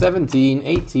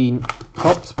 2017-18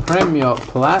 Topps Premier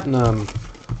Platinum.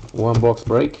 One box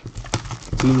break.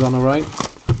 Teams on the right.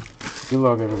 Good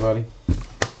luck, everybody.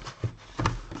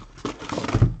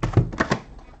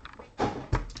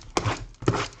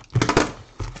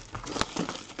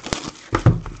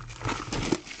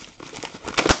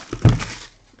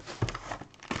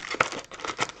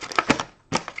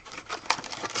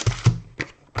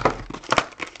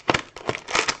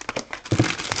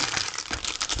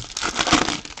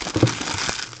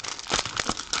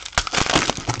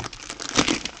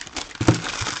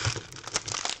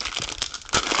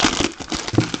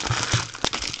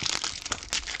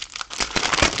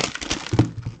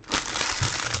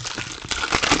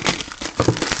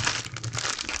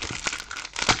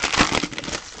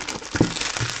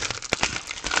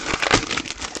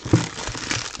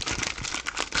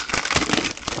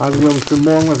 Also wir haben für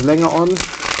morgen was länger on.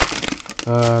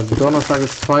 Donnerstag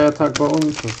ist Feiertag bei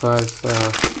uns, das heißt,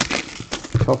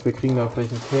 ich hoffe wir kriegen da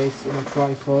vielleicht einen Case oder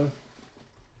zwei voll.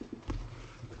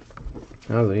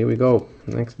 Also here we go,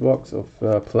 next box of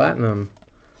Platinum.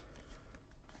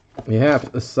 We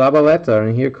have a Sabaleta,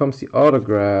 and here comes the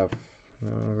autograph. I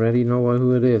already know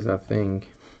who it is, I think.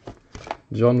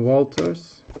 John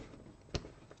Walters.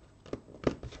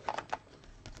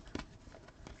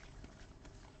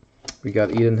 We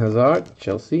got Eden Hazard,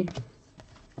 Chelsea.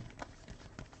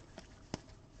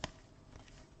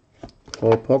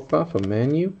 Paul Pogba for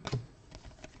Man U.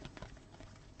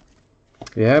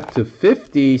 We have to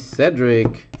 50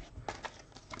 Cedric,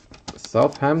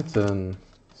 Southampton.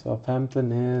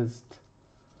 Southampton is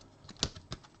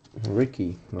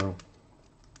Ricky. No.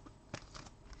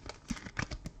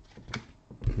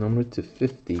 Number to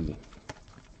 50.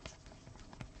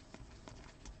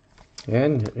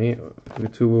 And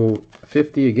to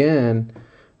 50 again,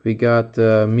 we got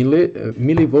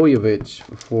Milivojevic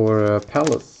for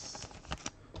Palace.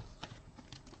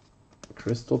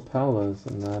 Crystal Palace,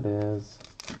 and that is...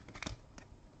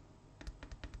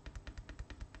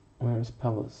 Where's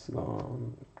Palace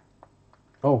gone?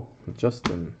 Oh,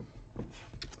 Justin.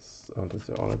 Oh, that's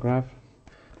the autograph.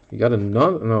 You got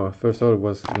another... No, first order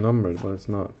was numbered, but it's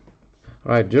not.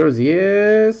 Alright, jersey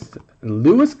is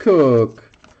Lewis Cook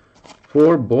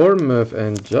for Bournemouth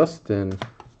and Justin.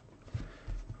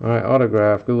 Alright,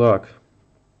 autograph. Good luck.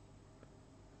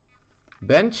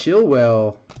 Ben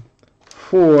Chilwell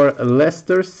for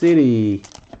Leicester City.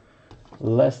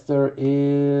 Leicester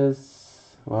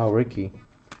is... Wow, Ricky.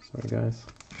 Sorry, guys.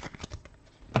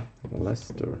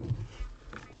 Leicester.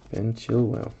 Ben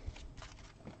Chilwell.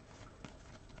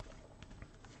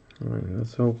 Alright,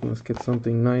 let's hope. Let's get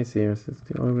something nice here. Is this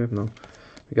the autograph? No.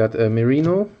 We got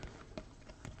Merino.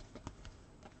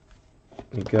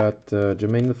 We got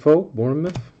Jermaine Defoe,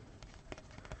 Bournemouth.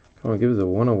 Come on, give us a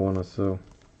 101 or so.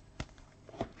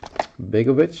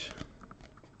 Begovic,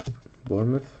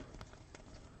 Bournemouth.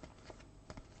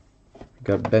 We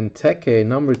got Benteke,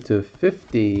 number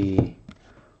 250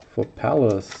 for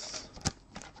Palace.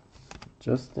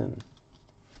 Justin.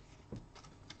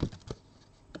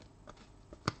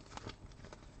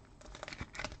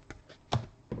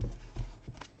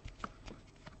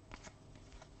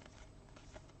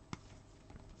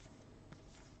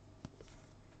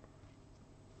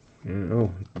 Oh,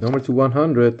 number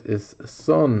 200 is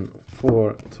Son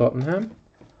for Tottenham.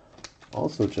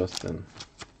 Also Justin.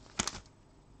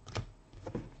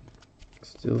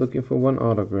 Still looking for one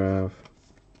autograph.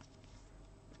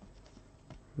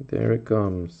 There it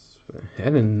comes.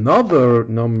 And another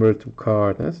number 2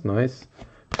 card. That's nice.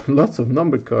 Lots of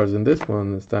numbered cards in this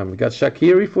one this time. We got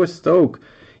Shaqiri for Stoke.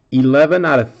 11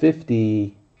 out of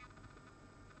 50.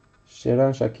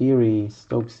 Sheran Shaqiri.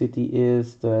 Stoke City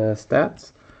is the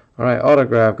stats. All right,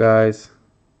 autograph, guys.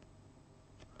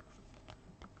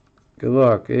 Good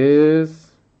luck.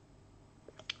 Is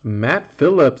Matt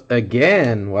Phillips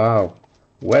again. Wow.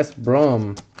 West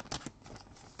Brom.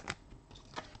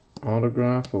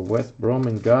 Autograph for West Brom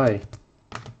and Guy.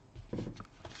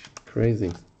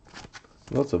 Crazy.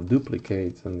 Lots of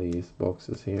duplicates in these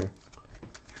boxes here.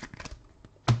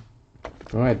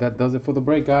 Alright, that does it for the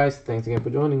break, guys. Thanks again for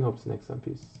joining. Hope to see you next time.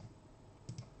 Peace.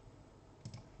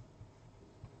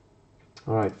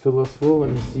 Alright, fill us full. Let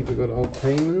me see if we got all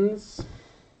payments.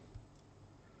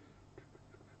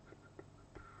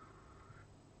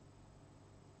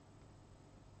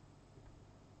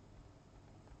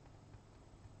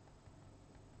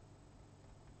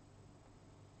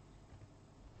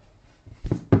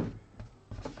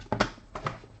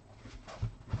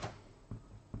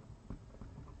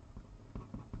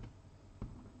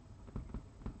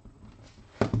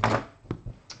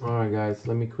 Alright guys,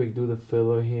 let me quick do the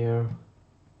filler here.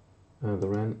 The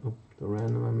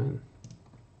random I'm in.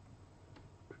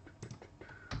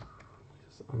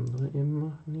 Just andere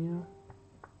immer hier.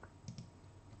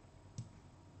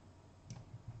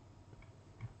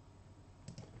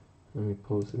 Let me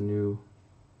post a new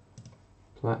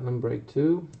Platinum Break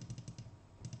 2.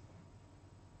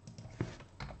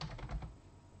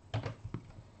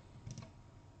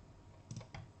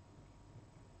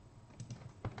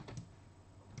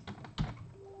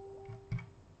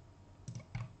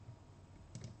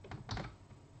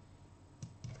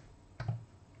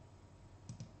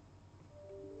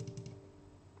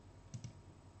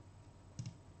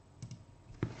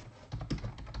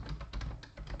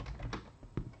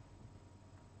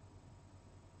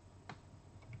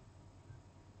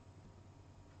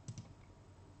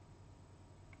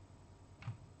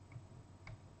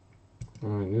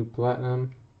 Alright, new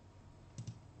Platinum.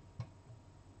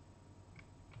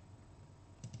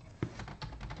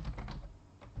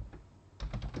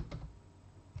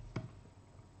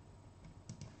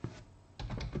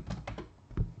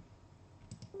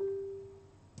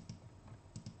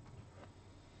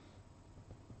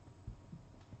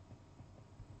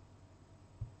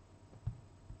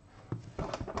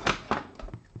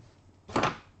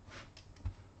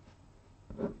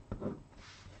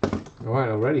 Alright,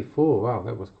 already full. Wow,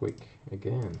 that was quick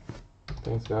again.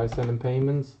 Thanks guys, sending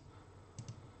payments.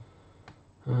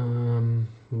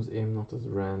 Muss eben noch das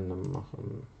Random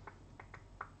machen.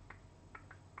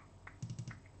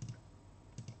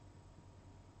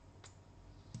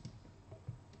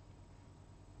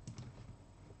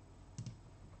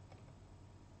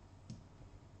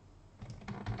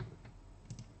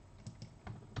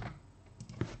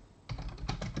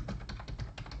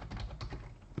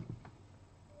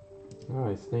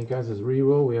 Alright, Snake Eyes is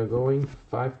reroll. We are going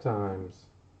 5 times.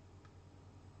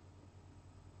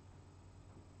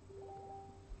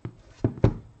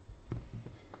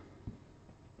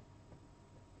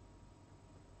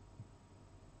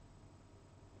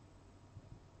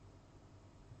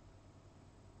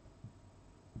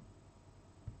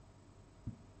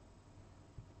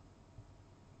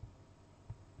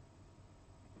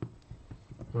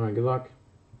 Alright, good luck.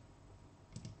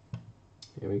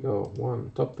 Here we go.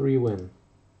 1, top 3 win.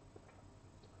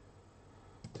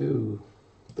 2,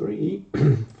 3,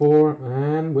 4,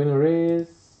 and winner is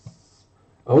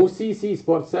OCC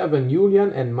Spot 7,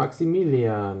 Julian and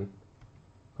Maximilian.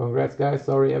 Congrats guys,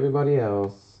 sorry everybody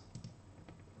else.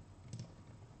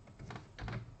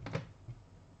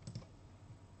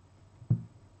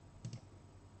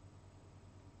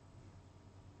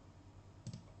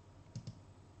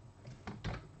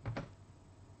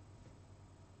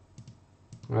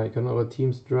 Alright, können eure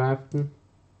Teams draften.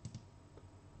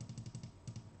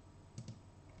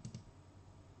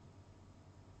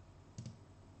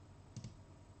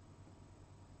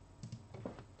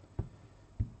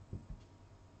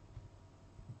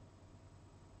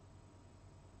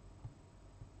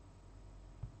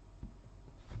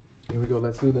 Here we go,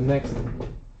 let's do the next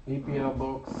EPL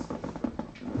box.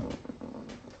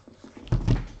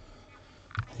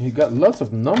 You got lots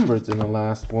of numbers in the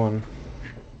last one.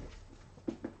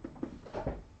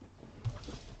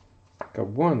 Got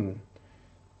 1,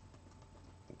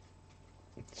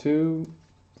 2,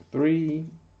 3,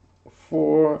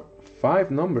 4,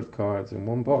 5 numbered cards in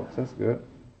one box. That's good.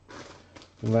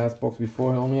 The last box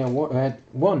before I only had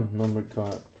one numbered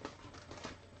card.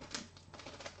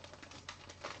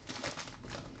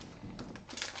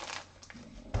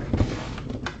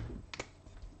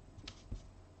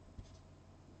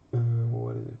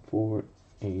 What is it?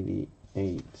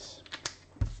 488.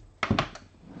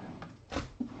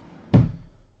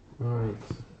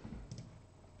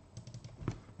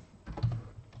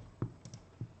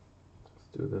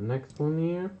 one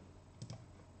here.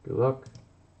 Good luck.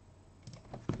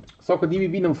 Soccer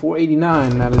DBB number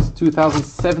 489. That is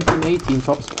 2017-18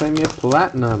 Topps Premier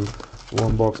Platinum.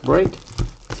 One box break.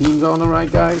 Teams on the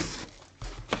right, guys.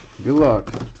 Good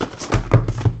luck.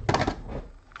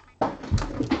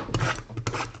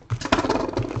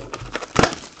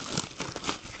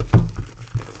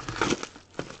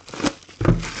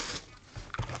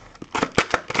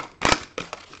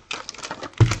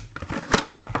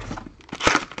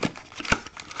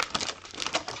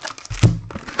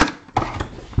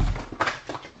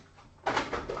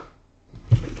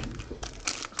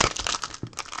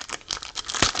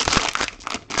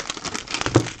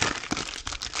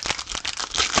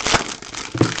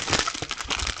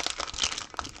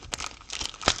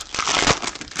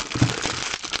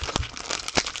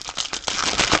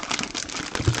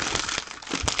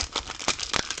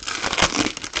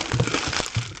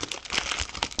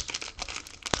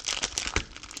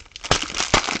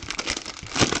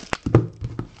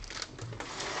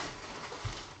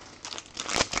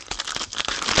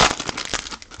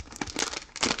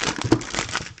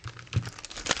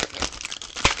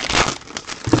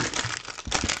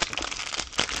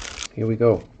 Here we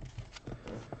go.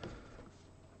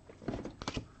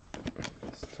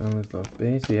 Stainless love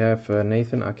base. We have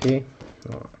Nathan Ake.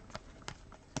 Oh.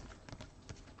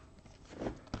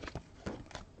 Not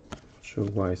sure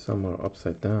why some are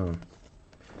upside down.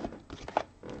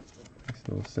 Makes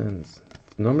no sense.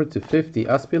 Number 250,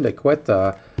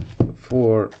 Aspilicueta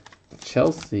for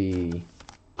Chelsea.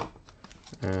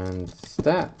 And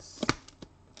stats.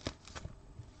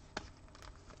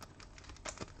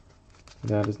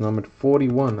 That is numbered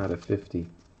 41 out of 50.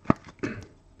 We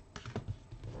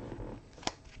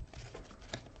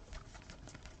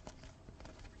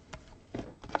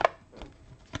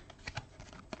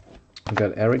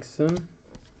got Ericsson,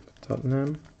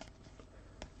 Tottenham.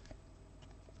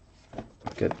 We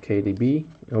got KDB.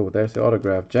 Oh, there's the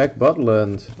autograph. Jack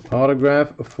Butland,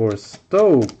 autograph for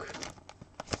Stoke.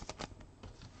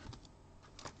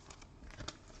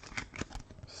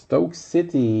 Stoke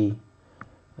City.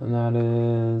 And that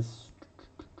is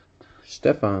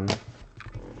Stefan.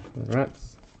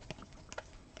 Congrats.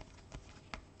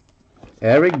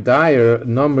 Eric Dyer,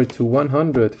 number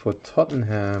 100 for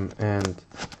Tottenham, and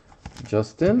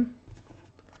Justin.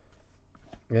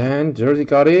 And jersey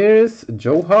card is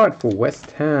Joe Hart for West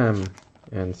Ham,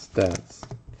 and stats.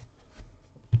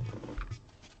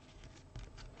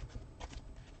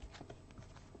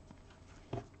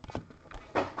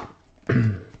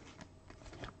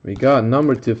 We got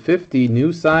number 250, new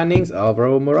signings,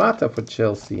 Alvaro Morata for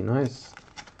Chelsea. Nice.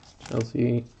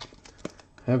 Chelsea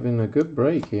having a good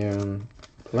break here on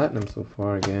Platinum so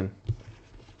far again.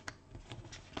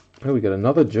 Oh, we got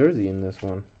another jersey in this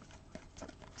one.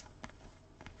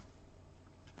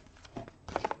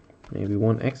 Maybe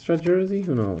one extra jersey?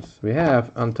 Who knows? We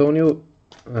have Antonio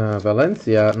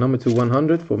Valencia, number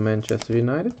 100 for Manchester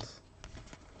United.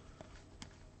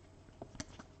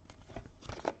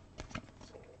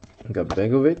 We got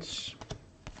Begovic.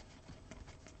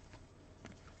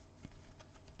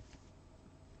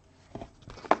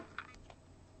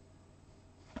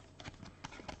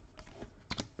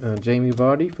 Jamie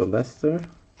Vardy for Leicester.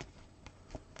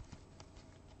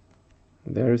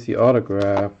 There's the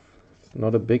autograph. It's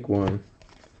not a big one.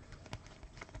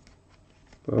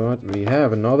 But we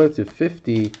have another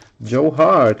 250. Joe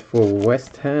Hart for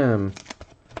West Ham.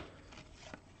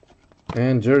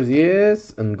 And jersey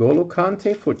is N'Golo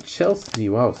Kante for Chelsea.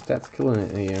 Wow, stats killing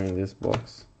it here in this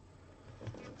box.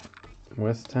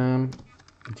 West Ham,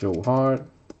 Joe Hart.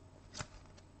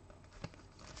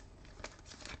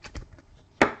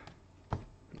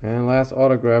 And last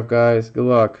autograph, guys. Good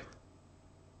luck.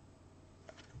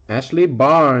 Ashley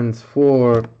Barnes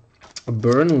for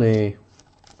Burnley.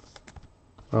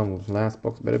 Oh, last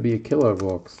box better be a killer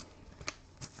box.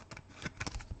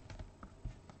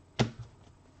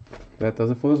 That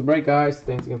does it for this break, guys.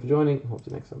 Thanks again for joining. Hope to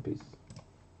see you next time. Peace.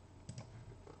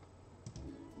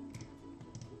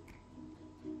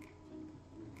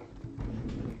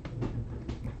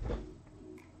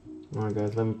 Alright,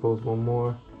 guys, let me post one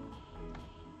more.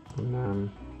 And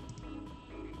then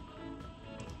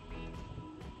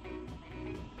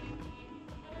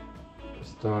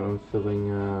start on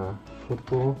filling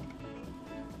football.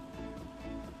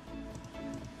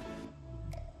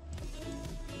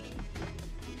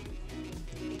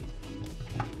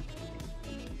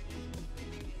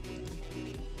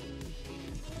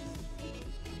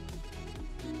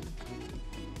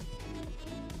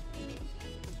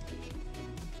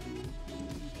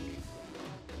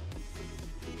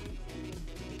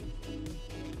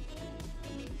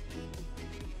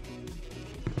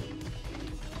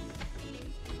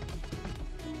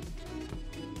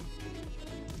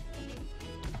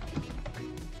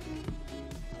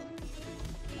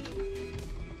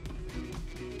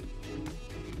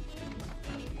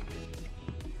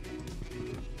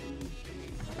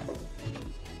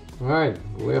 Alright,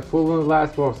 we're full in the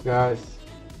last box, guys.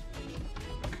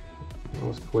 That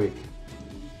was quick.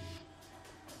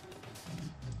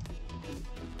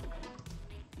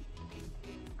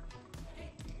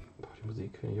 Boah, die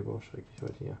Musik finde ich aber auch schrecklich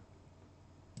heute hier.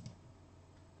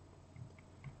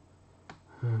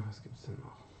 Was gibt's denn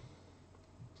noch?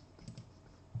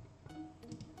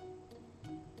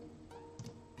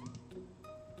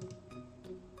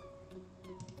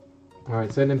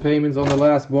 Alright, sending payments on the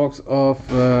last box of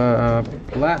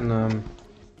Platinum.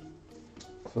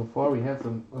 So far we had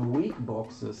some weak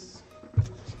boxes.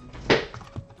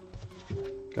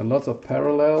 Got lots of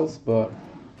parallels, but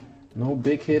no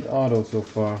big hit auto so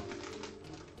far.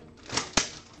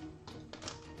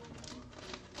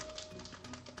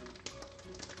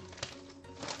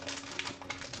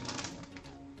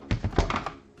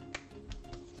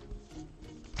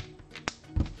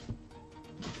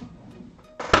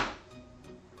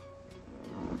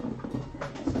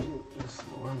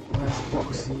 Last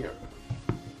box here.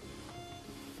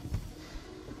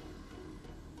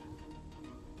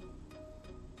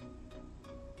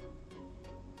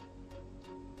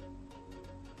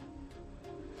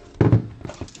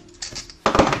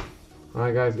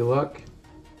 Alright guys, good luck.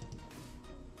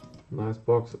 Last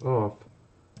box off.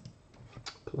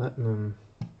 Platinum.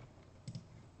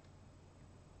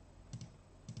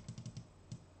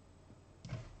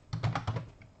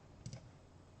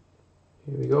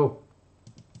 Here we go.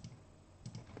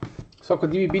 Soccer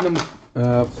DVB number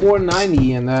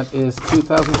 490, and that is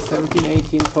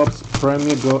 2017-18 Topps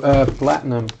Premier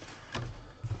Platinum.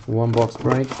 One box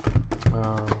break.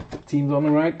 Teams on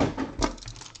the right.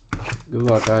 Good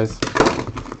luck, guys.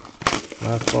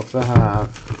 Last box I have.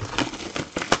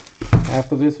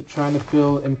 After this, we're trying to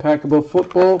fill Impeccable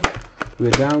Football.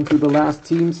 We're down to the last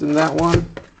teams in that one.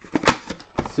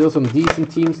 Still some decent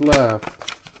teams left.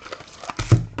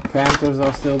 Panthers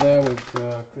are still there with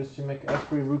Christian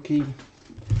McCaffrey, rookie.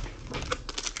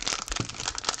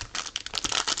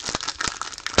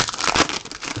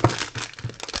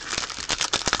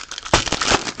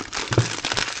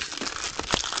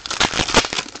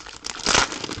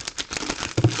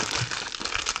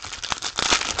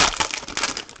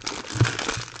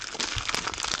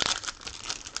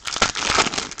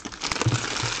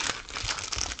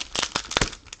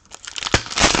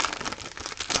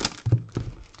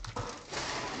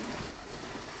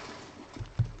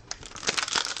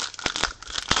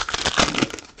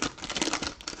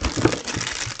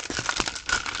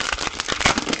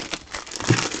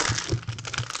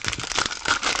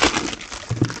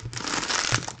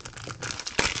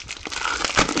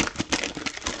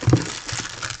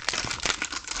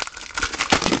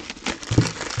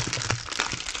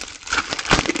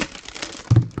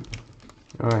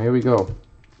 Alright, here we go.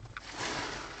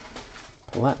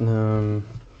 Platinum.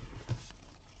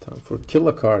 Time for a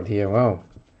killer card here. Wow.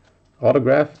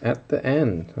 Autograph at the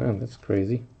end. Oh, that's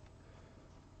crazy.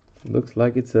 Looks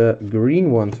like it's a green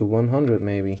one to 100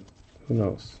 maybe. Who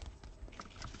knows?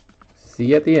 See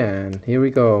you at the end. Here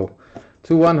we go.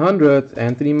 To 100,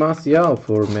 Anthony Martial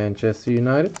for Manchester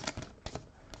United.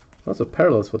 Also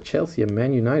parallels for Chelsea and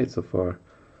Man United so far.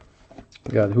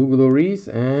 We got Hugo Lloris,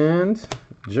 and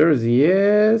jersey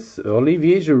is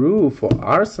Olivier Giroud for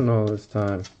Arsenal this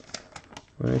time.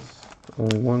 Nice.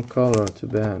 Only one color, too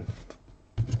bad.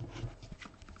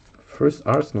 First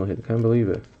Arsenal hit, can't believe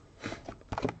it.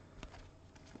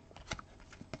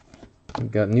 We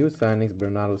got new signings,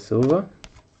 Bernardo Silva.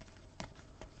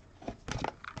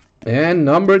 And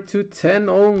number 210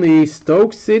 only,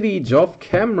 Stoke City, Geoff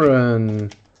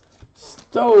Cameron.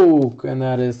 Stoke, and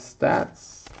that is stats.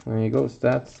 There you go,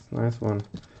 stats. Nice one.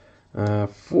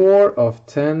 4 of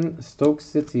 10, Stoke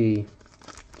City.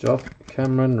 Geoff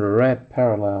Cameron, red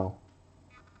parallel.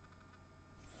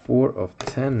 4 of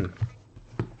 10.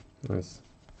 Nice.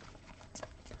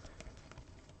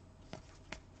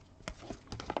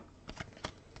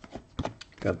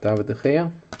 Got David De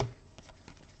Gea.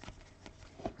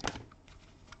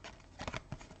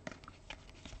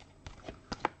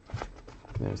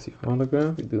 There's the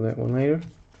autograph. We do that one later.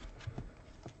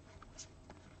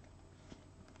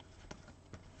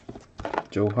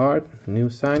 Joe Hart, new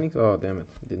signings. Oh, damn it.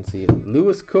 Didn't see it.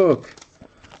 Lewis Cook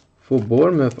for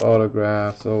Bournemouth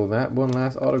autograph. So that one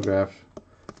last autograph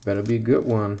better be a good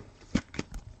one.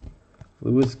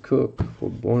 Lewis Cook for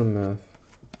Bournemouth.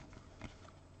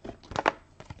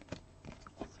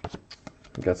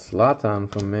 We got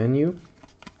Zlatan from Man U.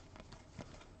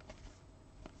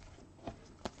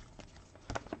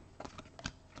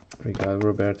 We got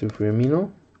Roberto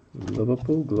Firmino,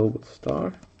 Liverpool Global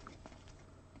Star.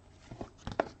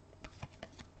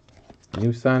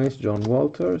 New signings, John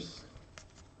Walters.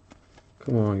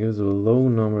 Come on, give us a low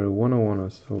number, 101 or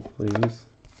so, please.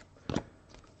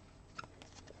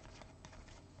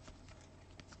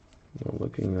 Not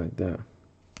looking like that.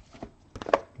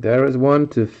 There is 1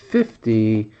 to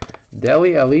 50.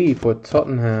 Dele Alli for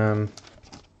Tottenham.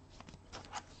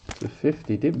 To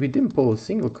 50. We didn't pull a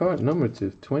single card number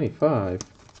to 25.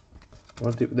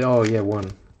 What did, oh yeah,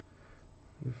 1.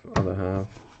 The other half.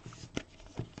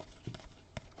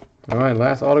 Alright,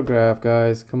 last autograph,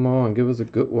 guys. Come on, give us a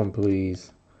good one,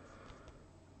 please.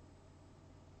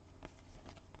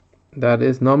 That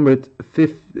is numbered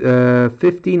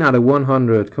 15 out of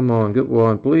 100. Come on, good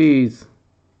one, please.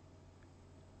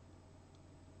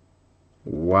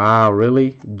 Wow,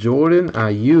 really? Jordan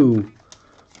Ayew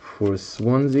for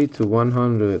Swansea to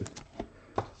 100.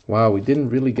 Wow, we didn't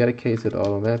really get a case at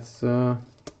all. That's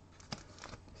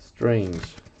strange.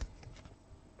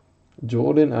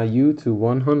 Jordan Ayew to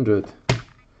 100.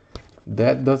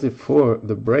 That does it for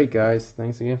the break, guys.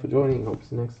 Thanks again for joining. Hope to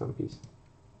see you next time. Peace.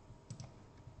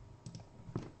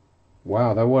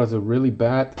 Wow, that was a really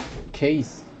bad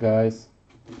case, guys.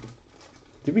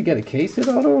 Did we get a case at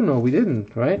all? No, we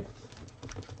didn't, right?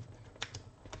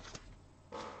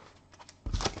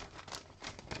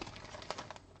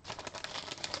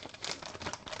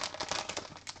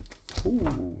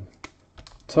 Ooh,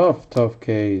 tough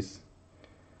case.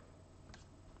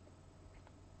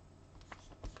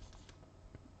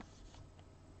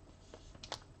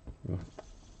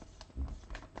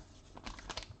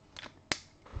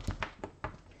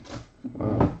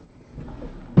 Wow,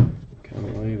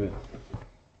 can't believe it.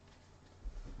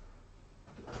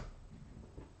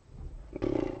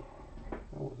 That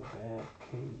was a bad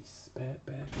case,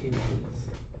 bad case.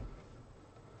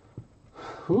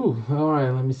 Whew, all right,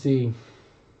 let me see.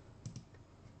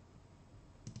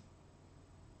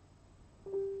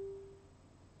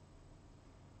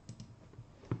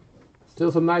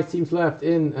 Still some nice teams left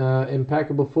in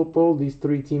Impeccable Football. These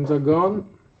 3 teams are gone.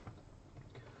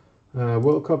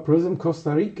 World Cup Prism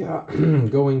Costa Rica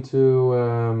going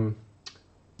to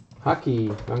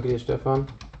Haki. Danke dir, Stefan.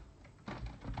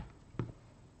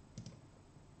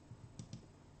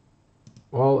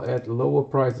 All at lower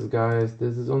prices, guys.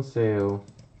 This is on sale.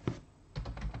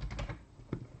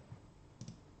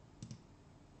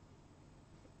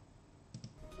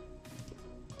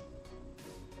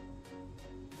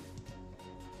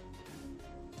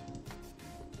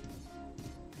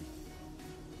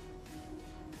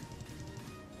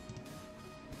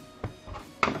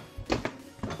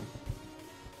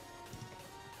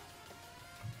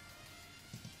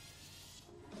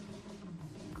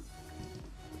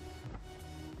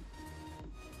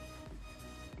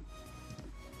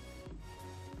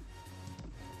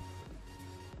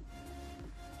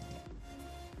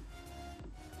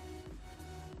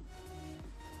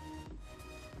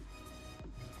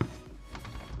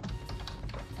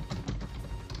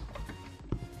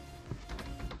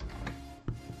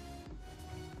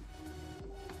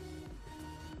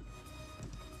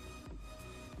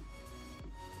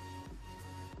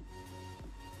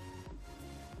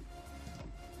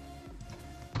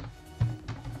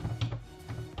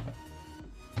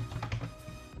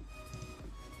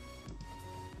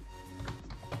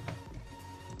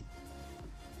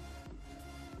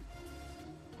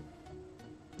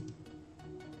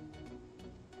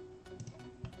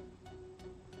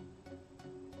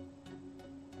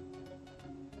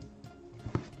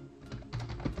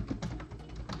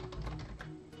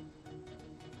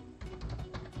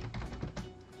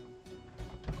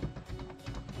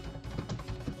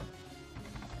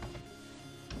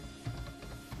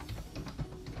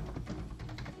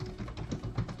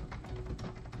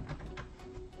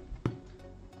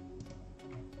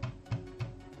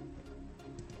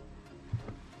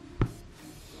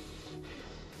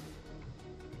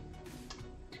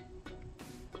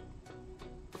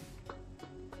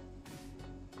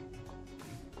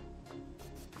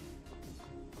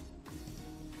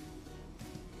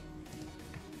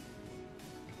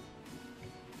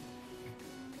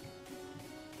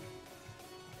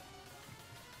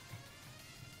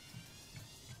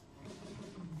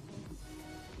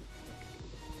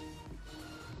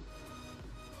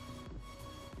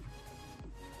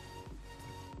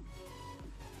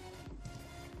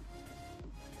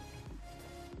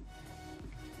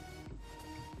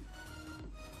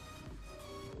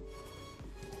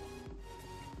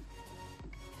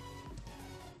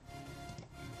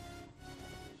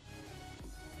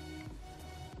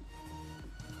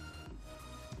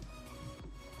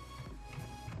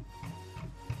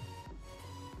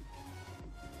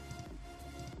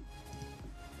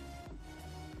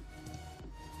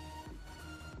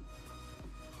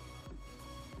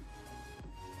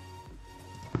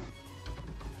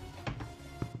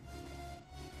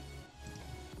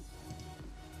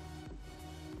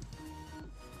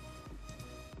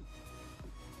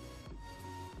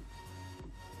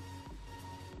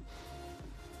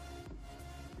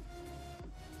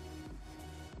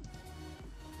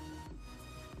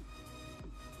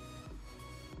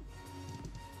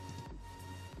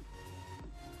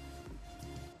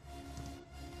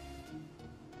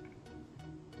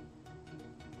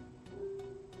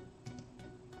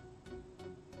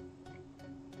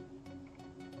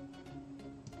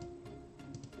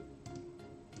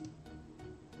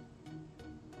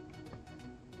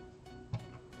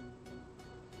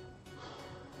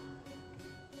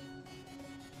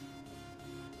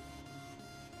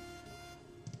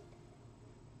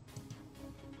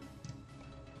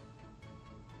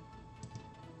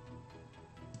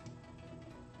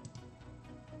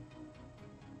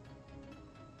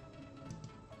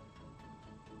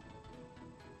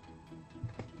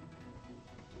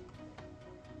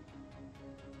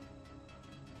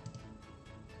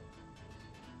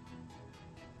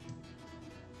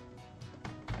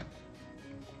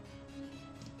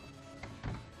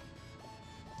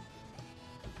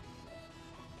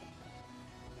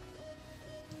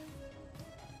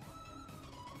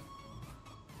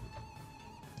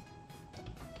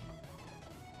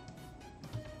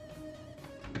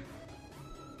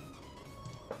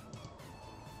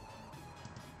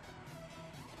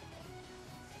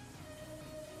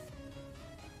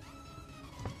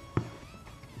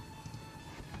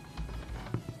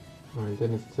 Alright,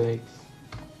 Dennis takes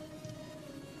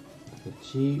the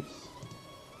Chiefs.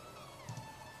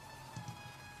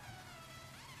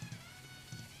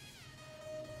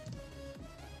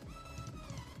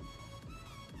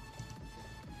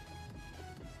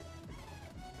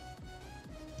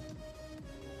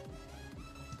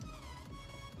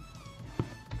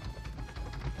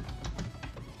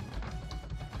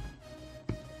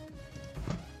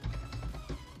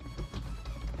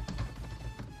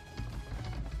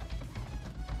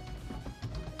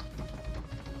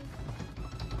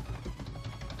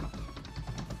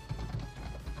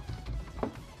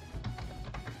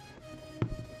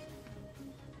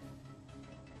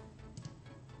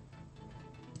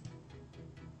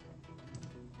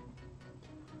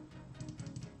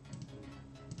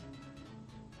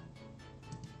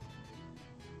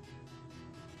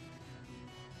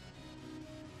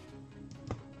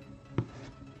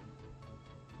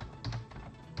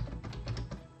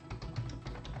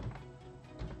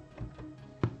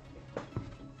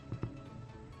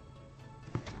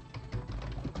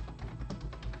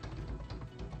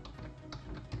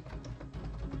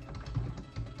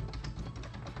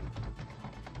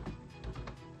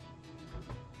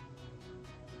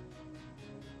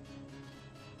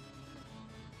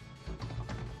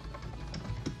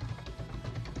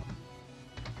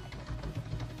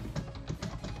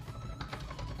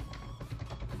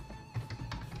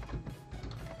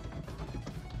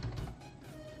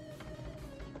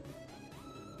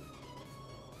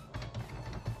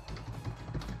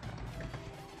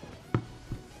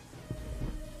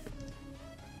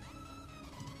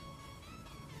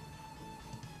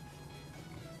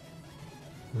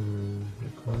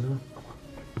 Sekunde.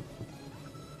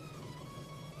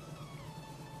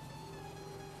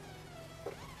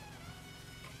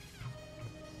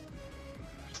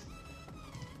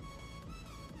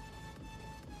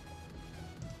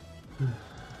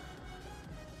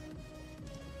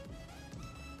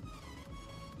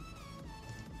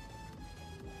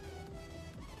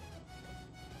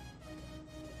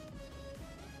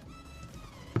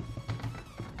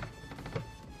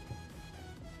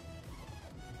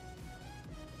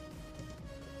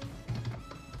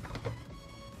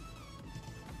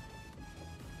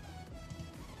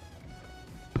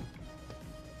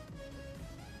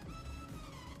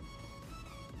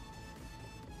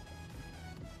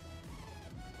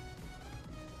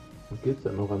 Was gibt's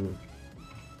denn noch an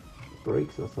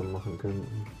Breaks, was wir machen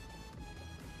könnten?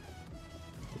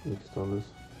 Nichts Tolles.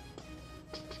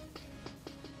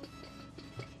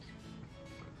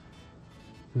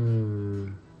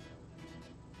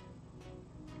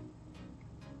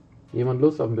 Jemand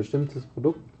Lust auf ein bestimmtes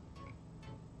Produkt?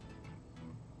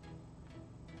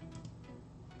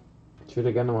 Ich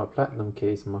würde gerne mal Platinum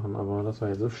Case machen, aber das war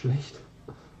ja so schlecht.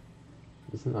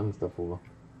 Bisschen Angst davor.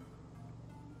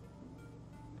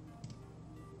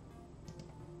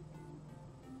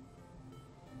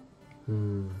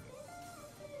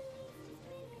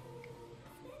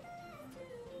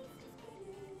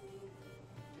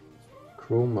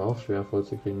 Chrome war auch schwer voll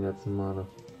zu kriegen die letzten Male.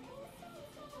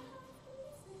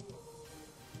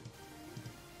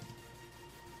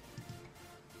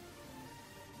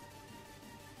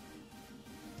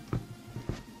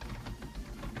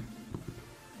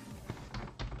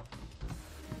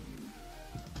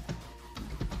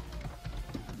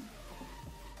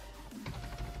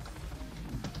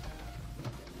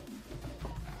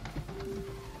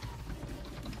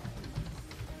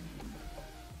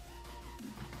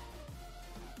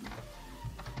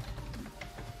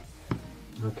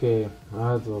 Okay,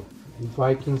 also die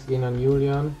Vikings gehen an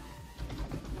Julian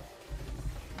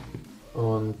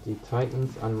und die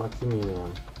Titans an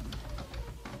Maximilian.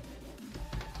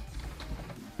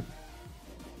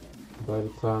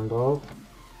 Beide Zahlen drauf.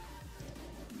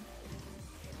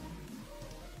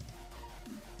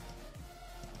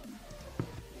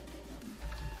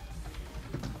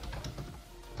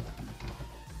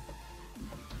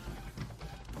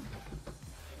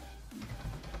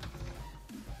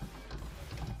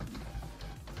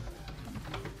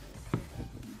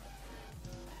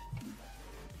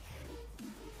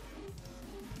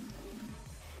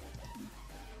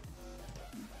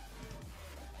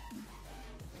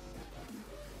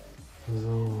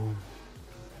 So.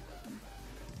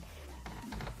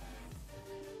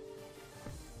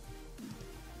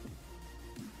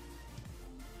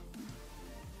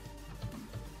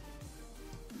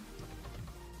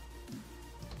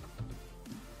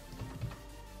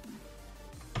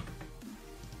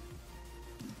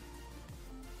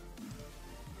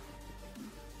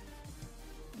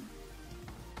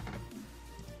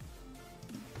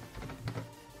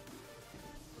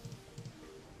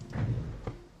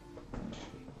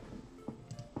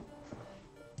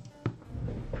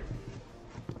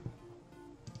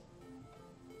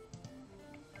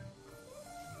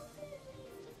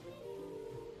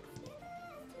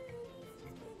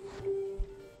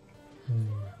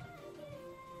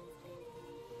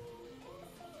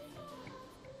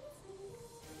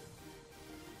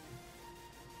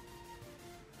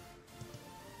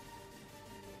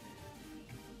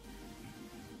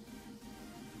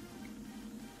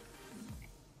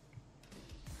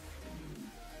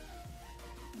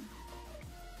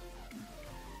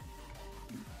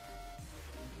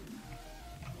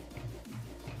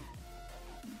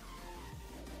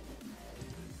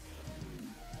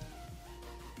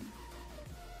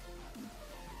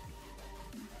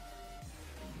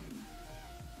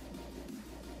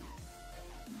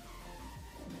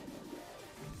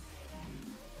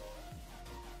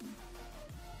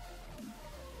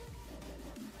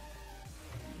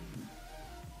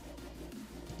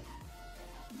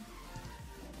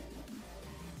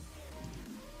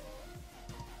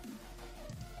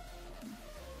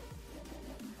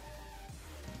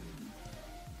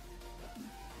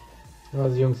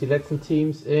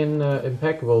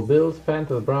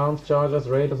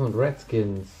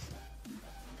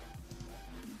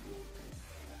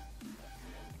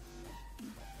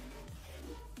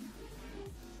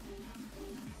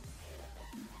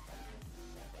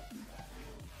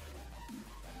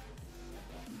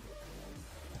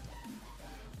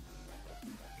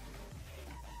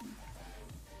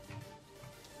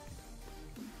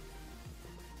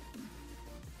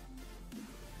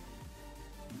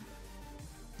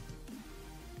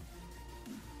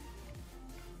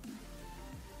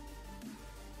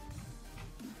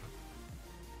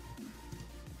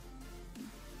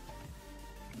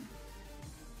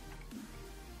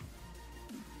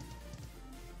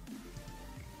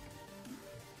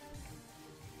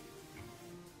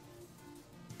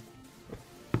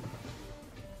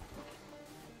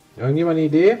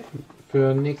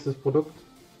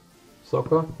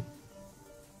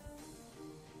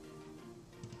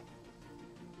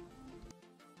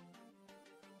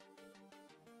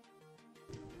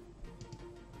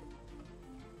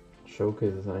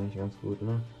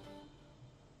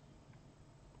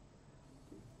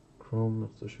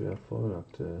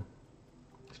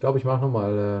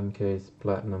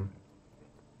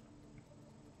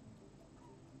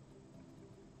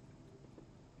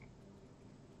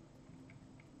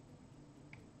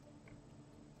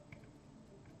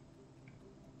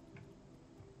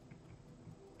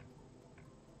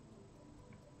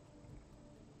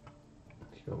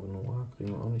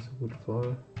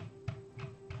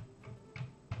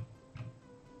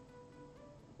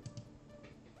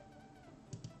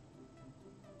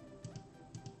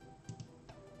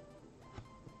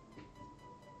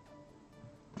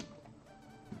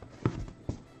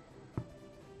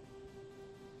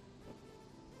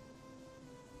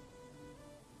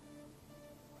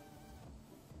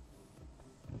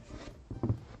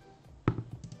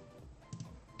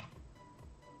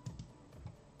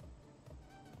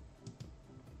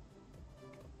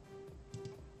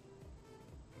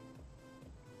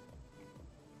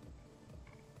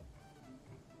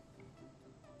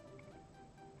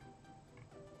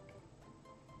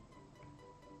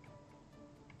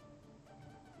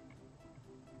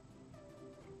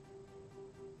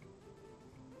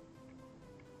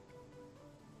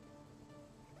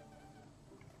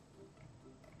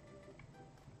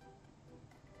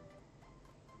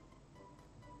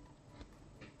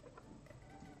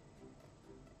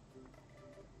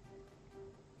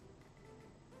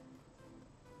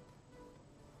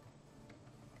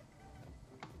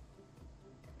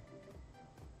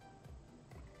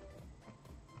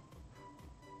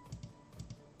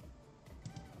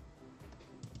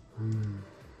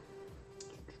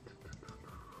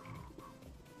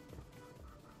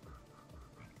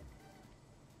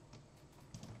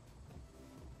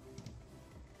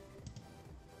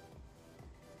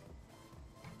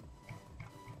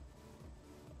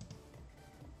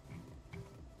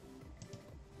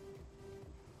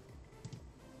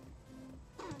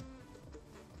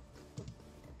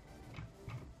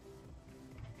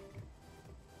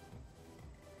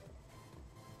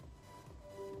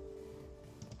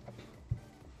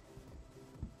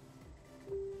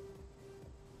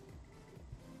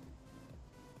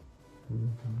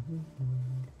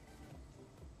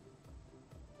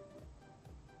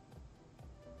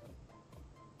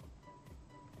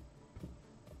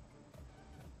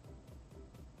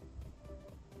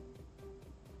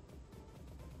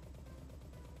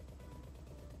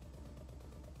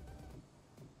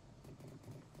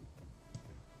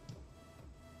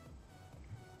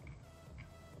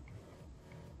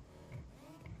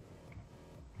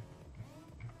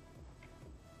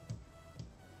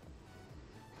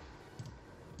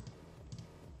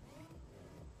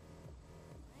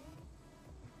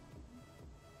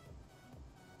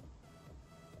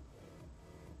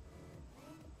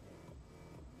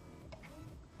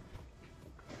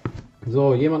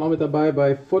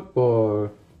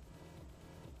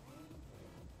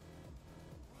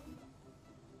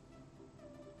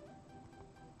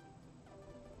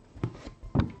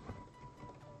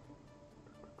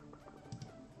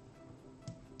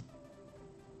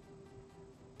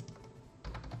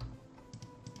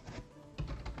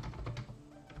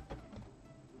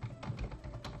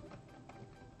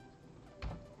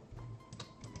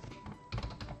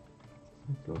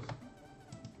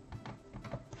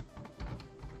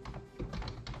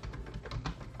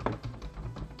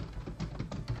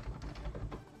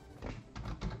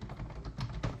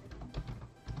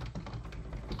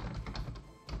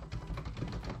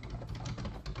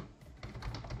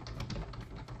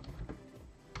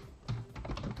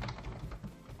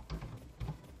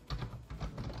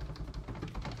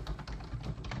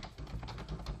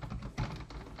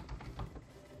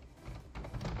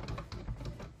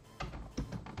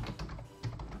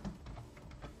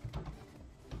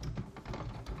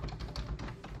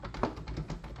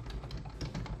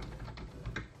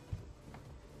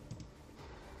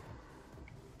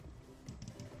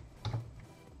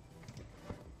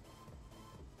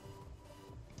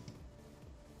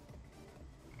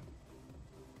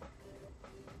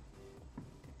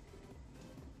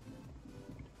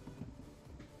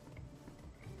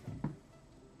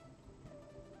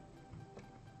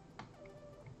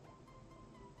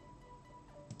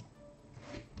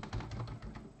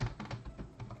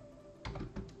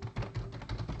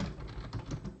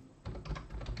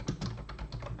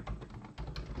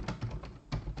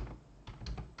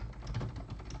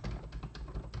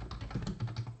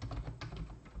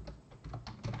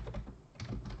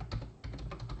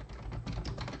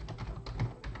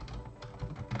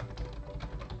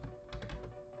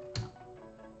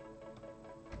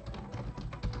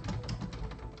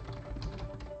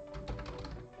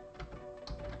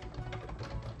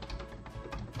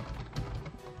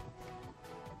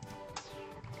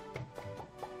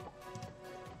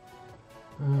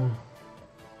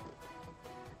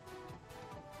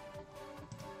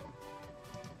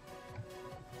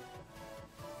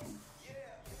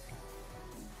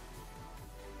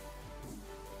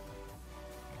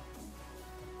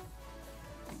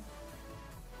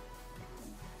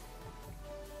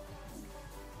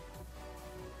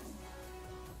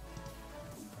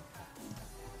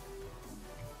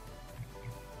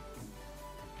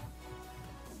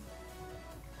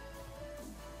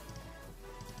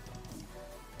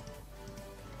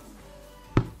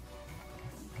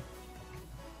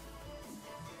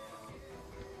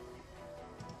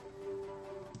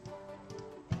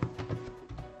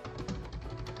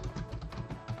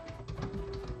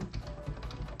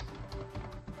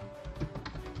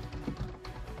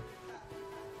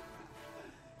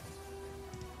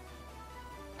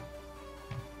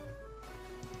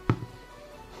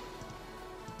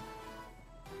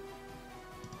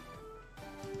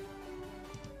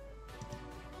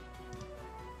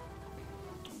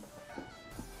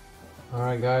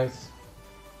 Alright guys,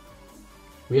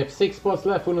 we have 6 spots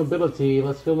left for Nobility.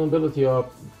 Let's fill Nobility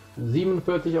up.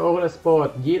 47 Euro der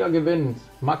Sport, jeder gewinnt.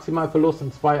 Maximal Verlust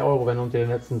sind 2 Euro, wenn er unter den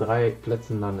letzten 3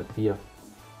 Plätzen landet. 4,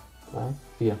 3,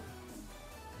 4,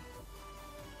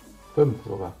 5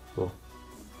 sogar. So.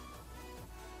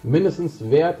 Mindestens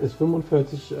Wert ist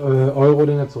 45 Euro,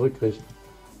 den er zurückkriegt.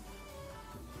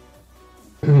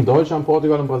 Deutschland,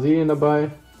 Portugal und Brasilien dabei,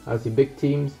 als die Big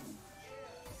Teams.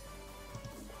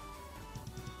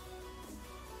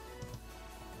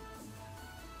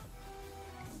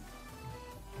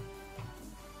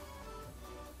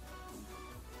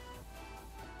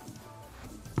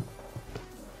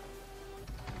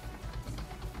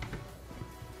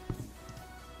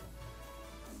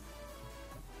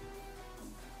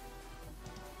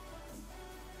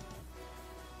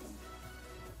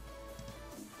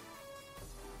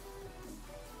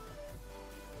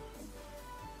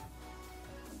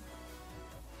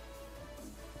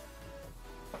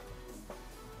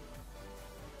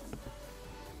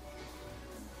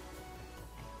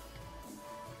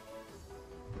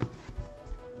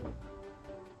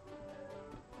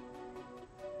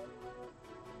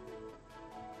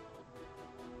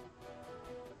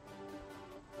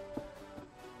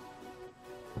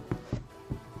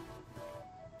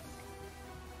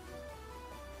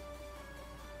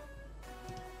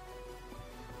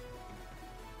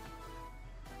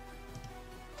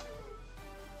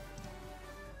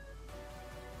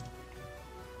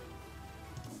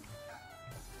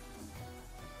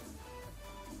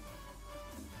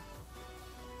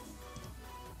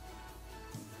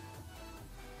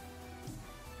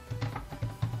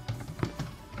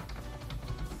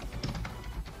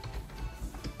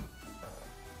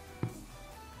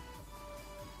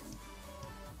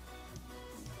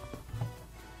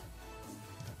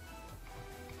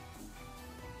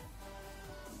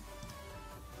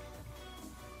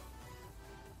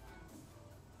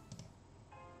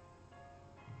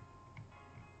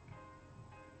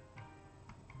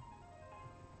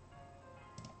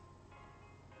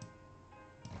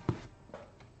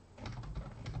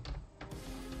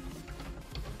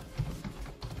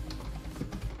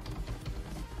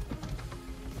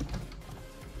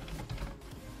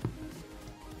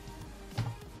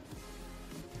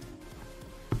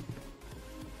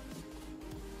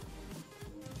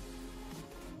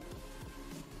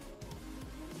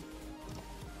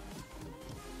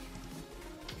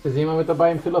 Wir sehen mal mit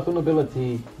dabei im Filler für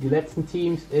Nobility. Die letzten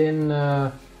Teams in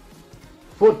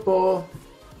Football,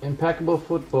 Impeccable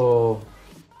Football.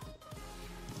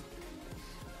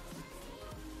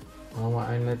 Machen wir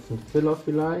einen letzten Filler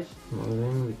vielleicht. Mal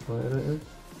sehen, wie teuer der ist.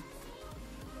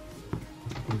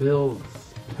 Bills,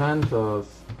 Panthers,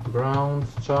 Browns,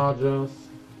 Chargers,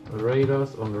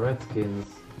 Raiders und Redskins.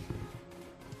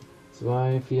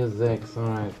 2, 4, 6,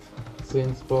 alright.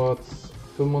 10 Spots,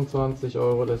 25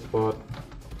 Euro der Spot.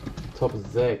 Top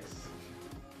 6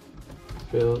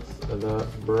 fills the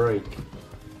break.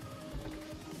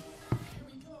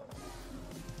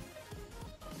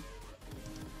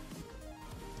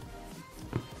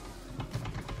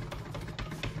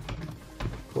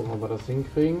 Gucken, ob wir das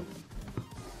hinkriegen.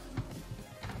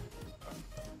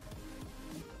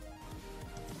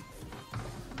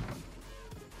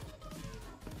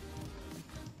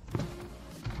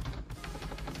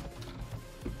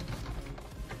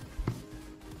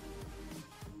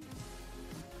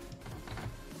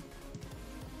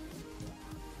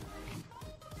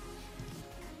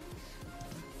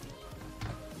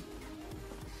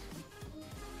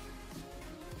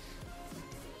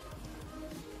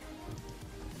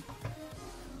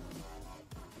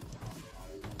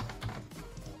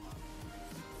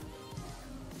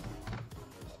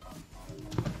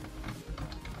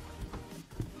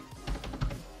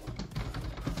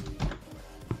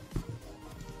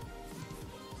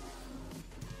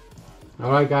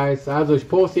 Alright guys, also ich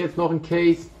poste jetzt noch ein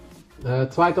Case.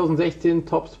 2016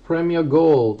 Topps Premier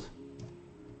Gold.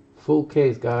 Full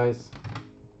case, guys.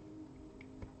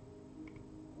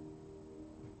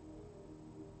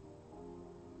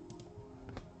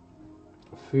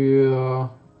 Für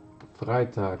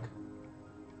Freitag.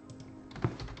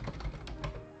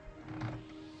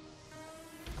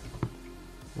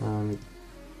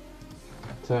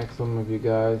 Tag some of you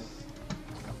guys.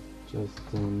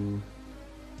 Justin,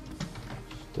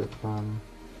 Stefan.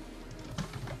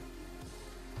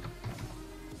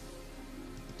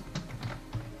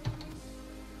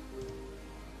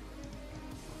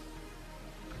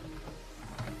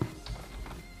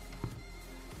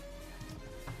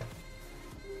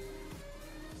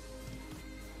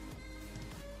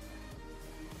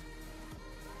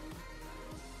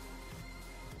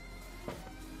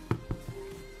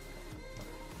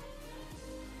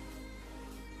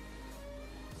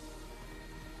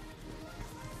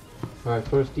 Alright,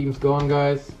 first team's gone,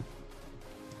 guys.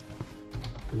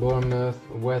 Bournemouth,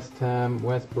 West Ham,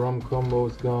 West Brom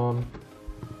combo's gone.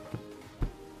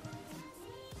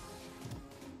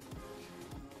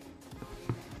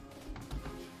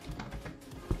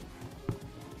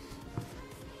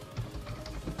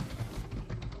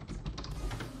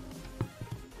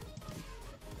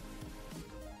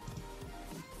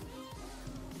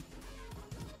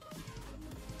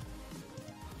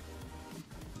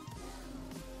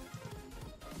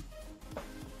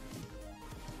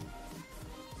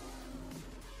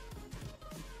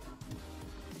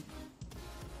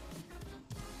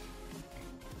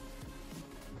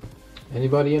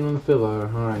 Anybody in on the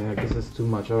filler? Alright, I guess that's too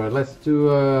much. Alright, let's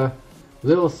do a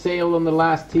little sale on the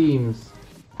last teams.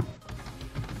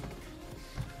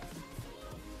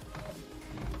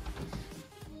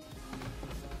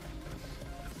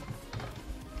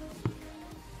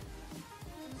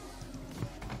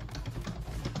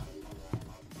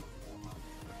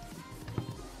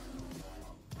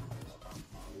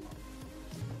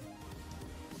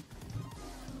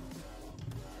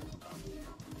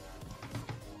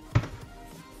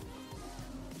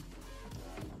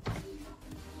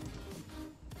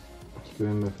 Ik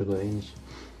ben me verder eens.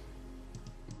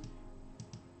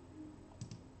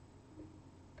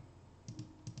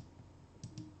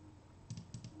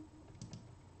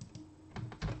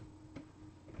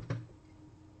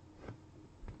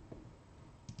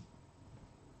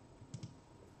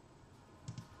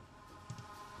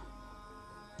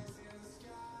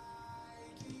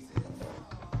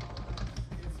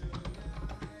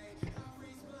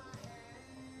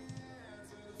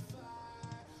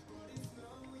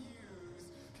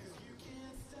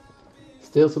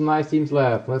 Still some nice teams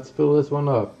left. Let's fill this one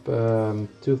up.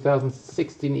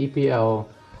 2016 EPL.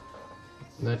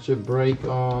 That should break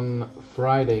on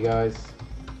Friday, guys.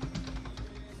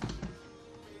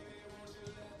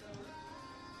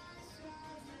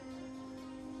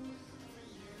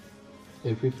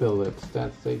 If we fill it.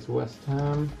 Stat stakes West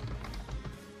Ham.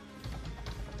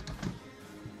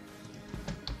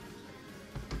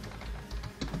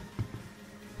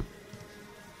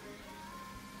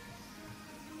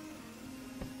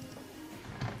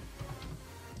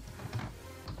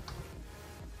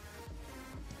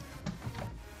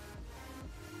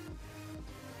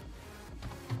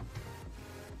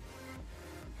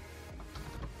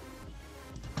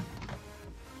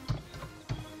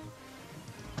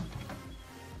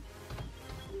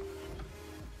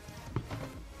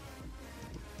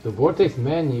 The Vortex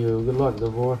menu. Good luck,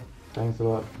 Devor. Thanks a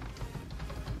lot.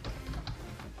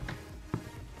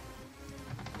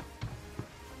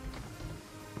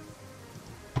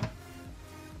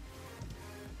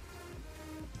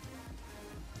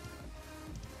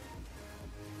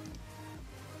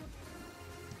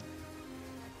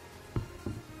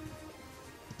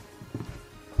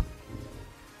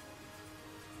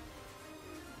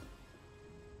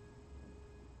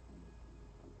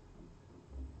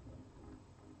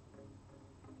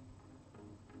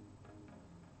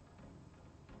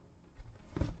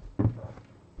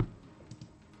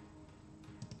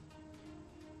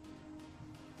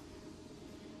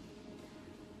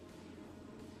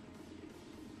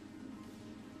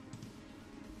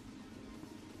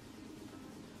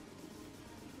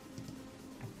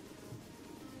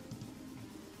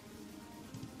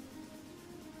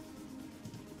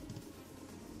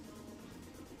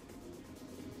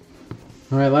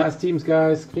 Alright, last teams,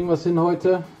 guys. Kriegen wir es hin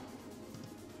heute?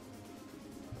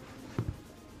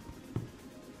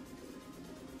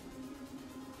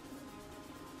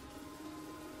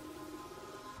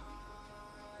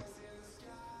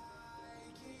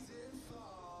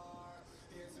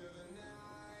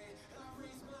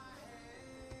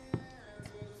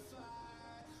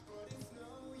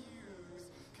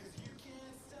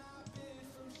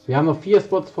 Wir haben noch 4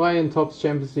 Spots frei in Tops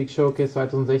Champions League Showcase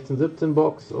 2016-17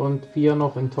 Box und 4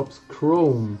 noch in Tops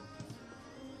Chrome.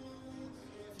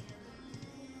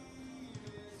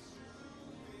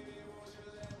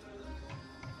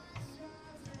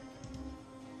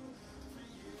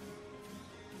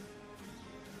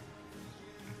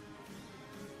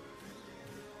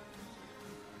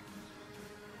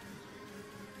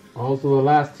 Also the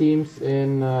last teams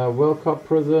in World Cup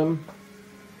Prism.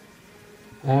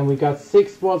 And we got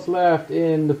 6 spots left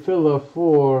in the filler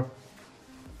for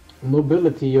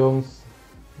Nobility, Jungs.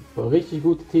 Richtig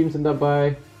gute Teams sind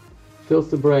dabei. Fills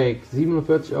the Break,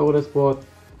 47 Euro der Spot.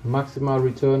 Maximal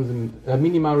Return sind,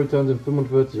 Minimal Return sind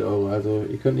 45 Euro. Also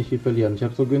ihr könnt nicht viel verlieren. Ich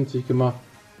habe so günstig gemacht.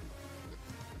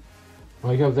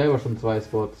 Aber ich habe selber schon 2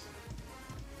 Spots.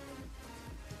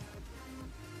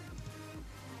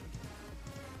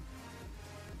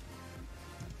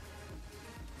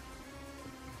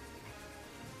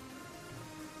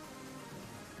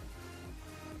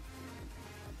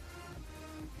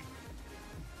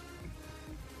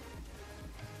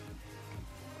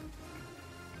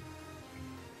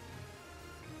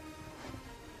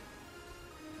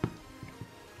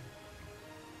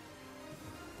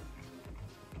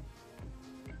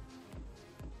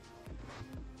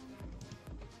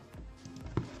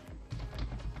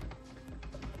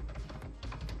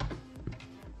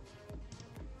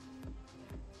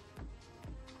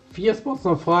 Vier Spots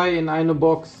noch frei in eine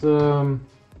Box.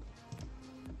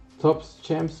 Tops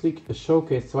Champions League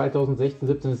Showcase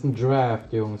 2016-17 ist ein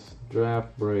Draft, Jungs.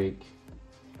 Draft Break.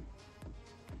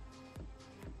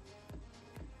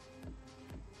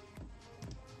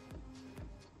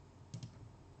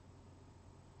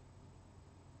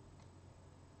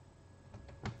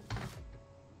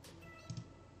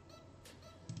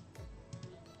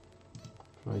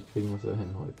 Vielleicht kriegen wir es ja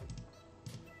hin heute.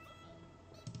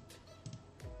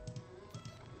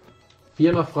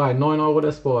 4 noch frei, 9 Euro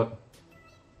der Sport.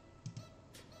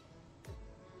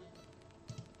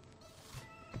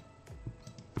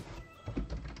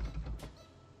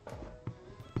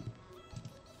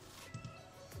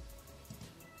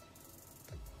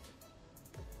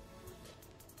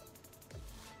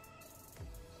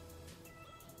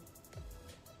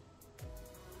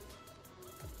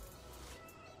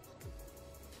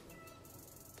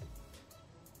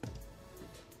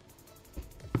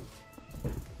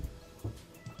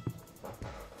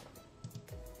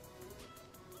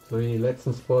 So, die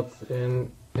letzten Spots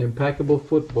in Impeccable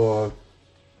Football.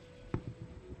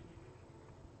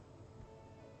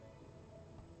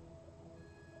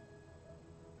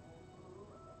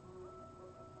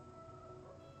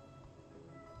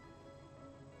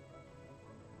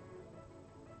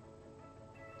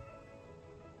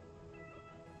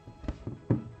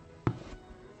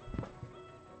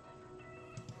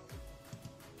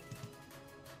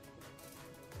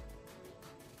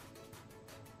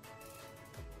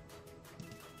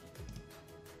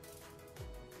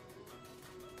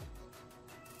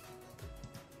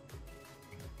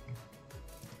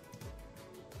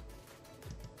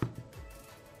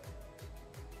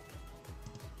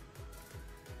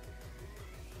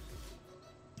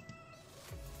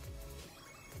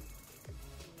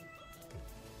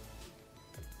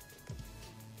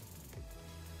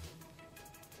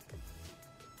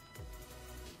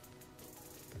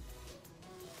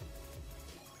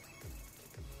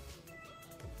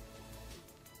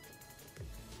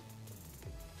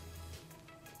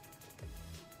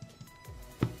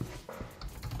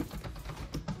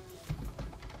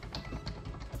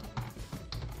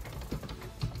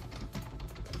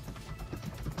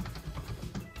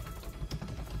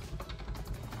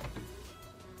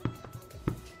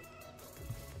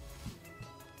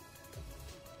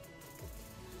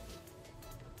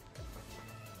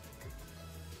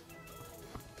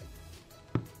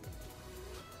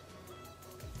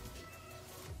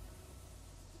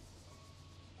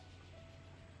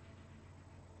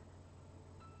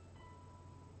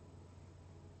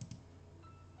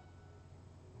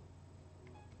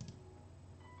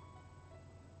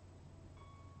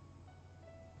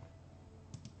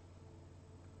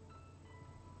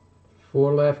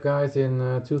 Four left, guys, in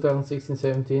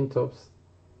 2016-17 Tops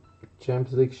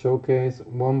Champions League Showcase.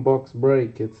 1 box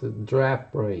break. It's a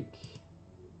draft break.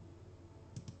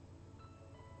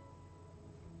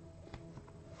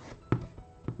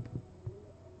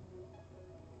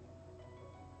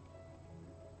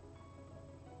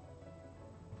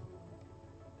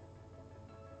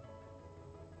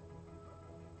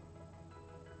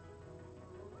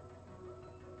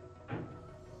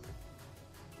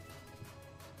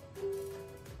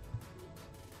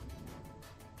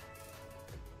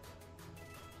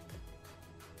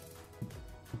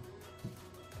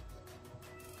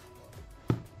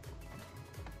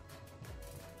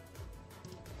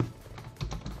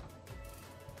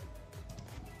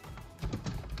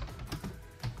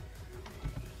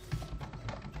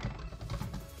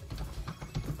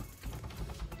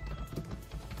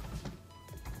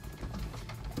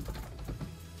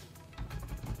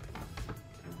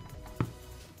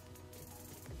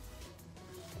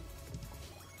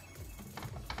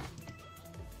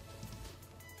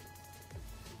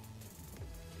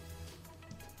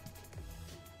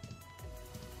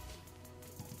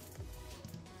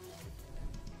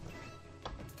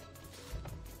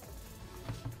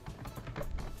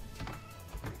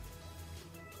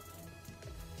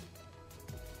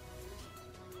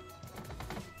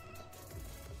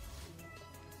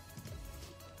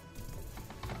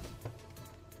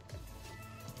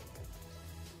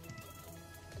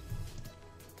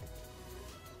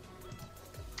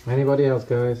 Anybody else,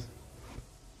 guys?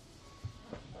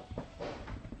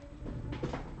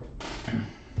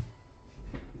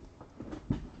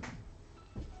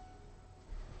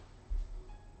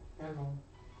 Hello.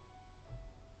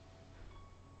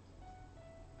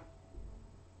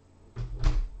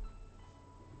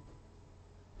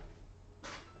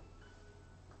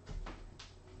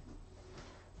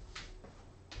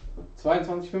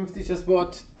 $22,50 das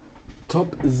Wort.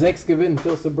 Top 6 gewinnt,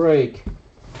 first break.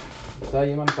 Ist da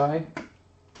jemand bei?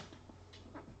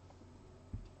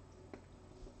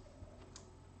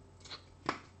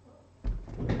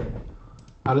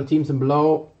 Alle Teams in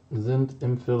Blau sind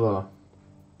im Filler.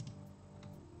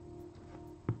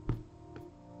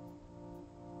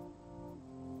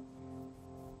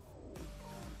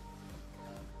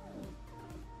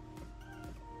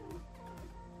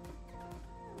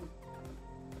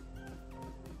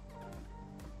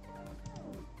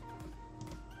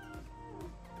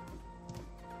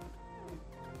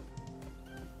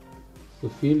 Zu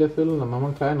viele Filler, dann machen wir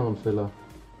einen kleineren Filler.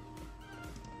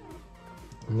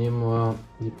 Nehmen wir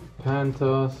die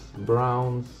Panthers,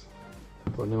 Browns,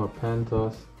 oder nehmen wir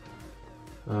Panthers,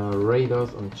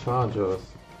 Raiders und Chargers.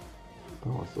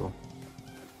 Oh, so.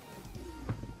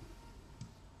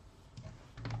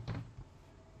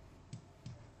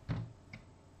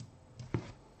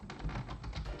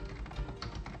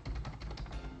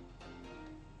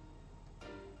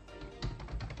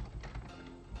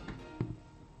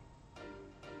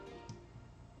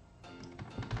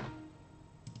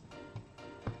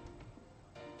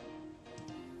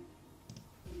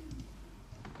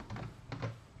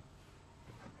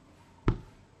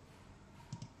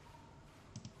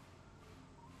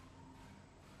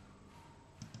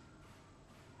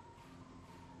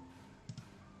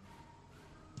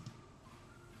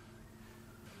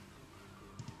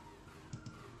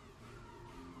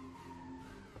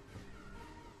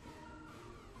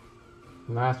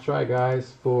 Nice try,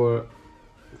 guys, for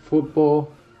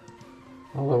football.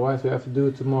 Otherwise, we have to do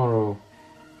it tomorrow.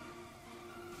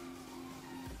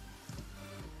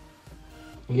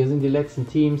 Hier sind die letzten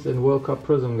Teams in World Cup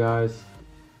Prism, guys.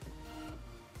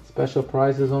 Special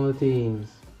prizes on the teams.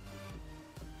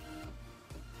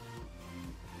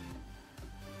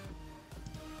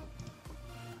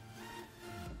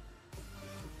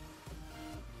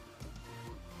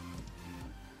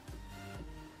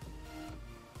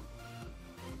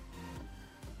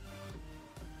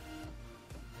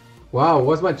 Wow,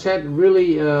 was my chat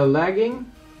really lagging?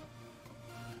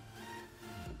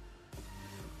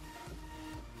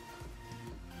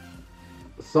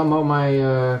 Somehow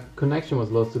my connection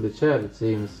was lost to the chat, it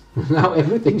seems. Now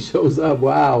everything shows up.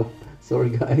 Wow. Sorry,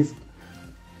 guys.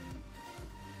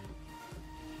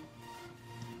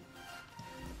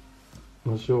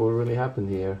 Not sure what really happened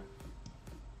here.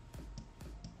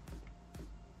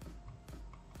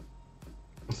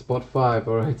 Spot 5,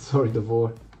 alright, sorry,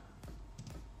 Devore.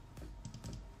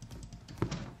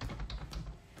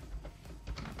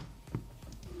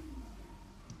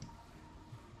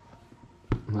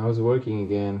 Now it's working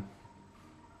again.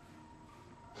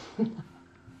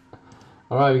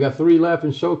 Alright, we got 3 left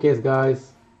in Showcase, guys.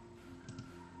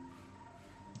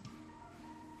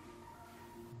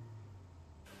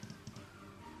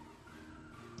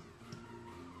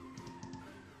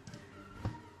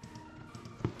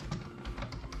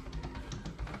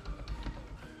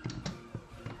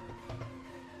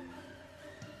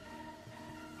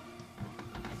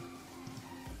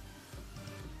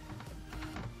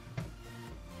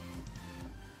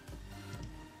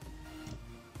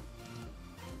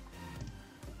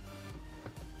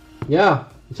 Ja,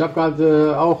 ich habe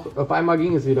gerade auch, auf einmal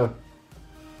ging es wieder.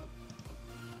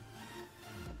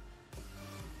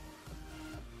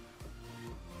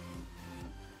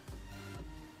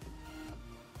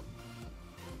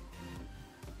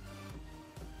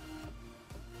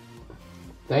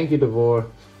 Thank you, Devore.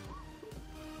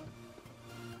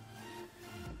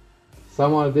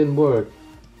 Somehow it didn't work.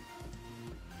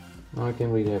 Now I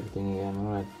can read everything again,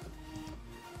 alright.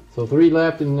 So 3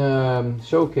 left in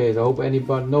Showcase. I hope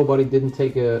nobody didn't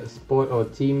take a sport or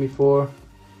team before.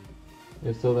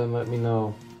 If so, then let me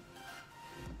know.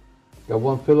 Got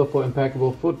 1 filler for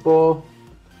Impeccable Football.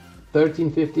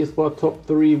 1350 spot, top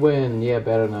 3 win. Yeah,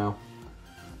 better now.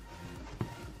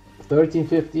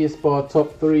 1350 spot,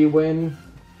 top 3 win.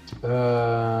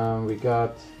 We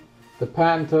got the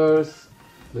Panthers,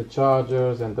 the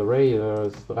Chargers and the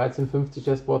Raiders.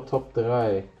 1350 spot, top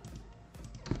 3.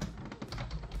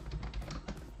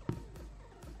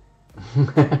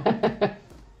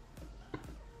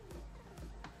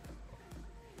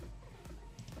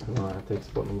 Alright, take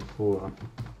spot number 4.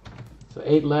 So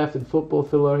 8 left in football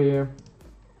filler here.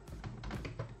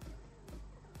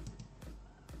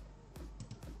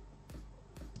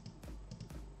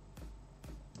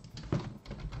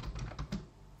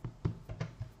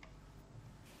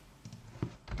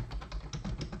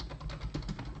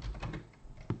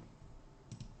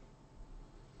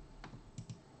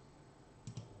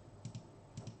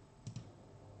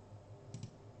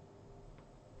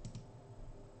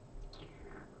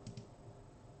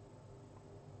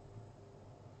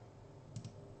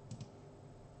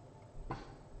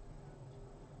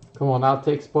 Come on, I'll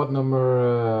take spot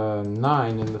number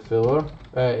 9 in the filler,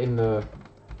 in the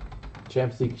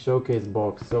Champions League Showcase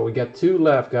box. So we got 2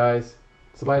 left, guys.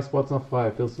 Supply spots not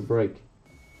 5, fills the break.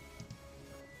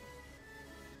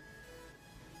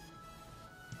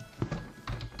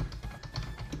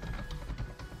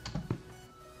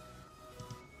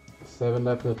 Seven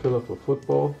left in the filler for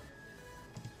football.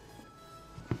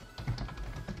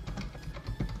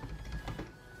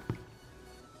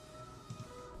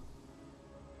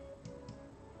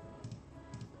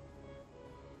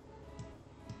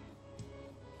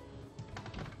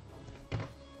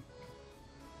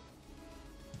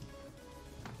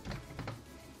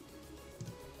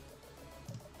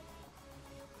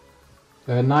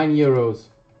 €9.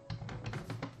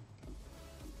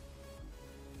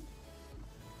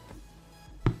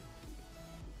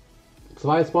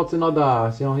 Zwei Spots sind noch da.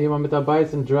 Ist hier noch jemand mit dabei?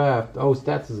 Ist im Draft. Oh,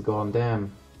 Stats is gone.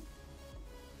 Damn.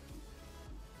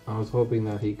 I was hoping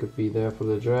that he could be there for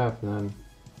the draft, then.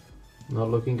 Not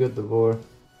looking good, the boy.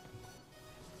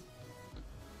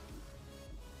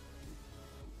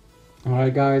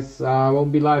 Alright, guys. I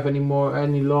won't be live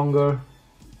any longer.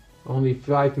 Only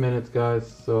 5 minutes, guys.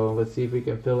 So let's see if we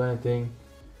can fill anything.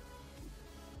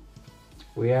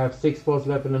 We have 6 spots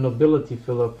left in the nobility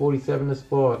filler. 47 a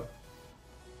spot.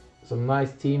 Some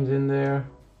nice teams in there.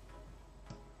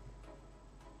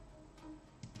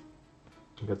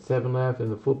 We got 7 left in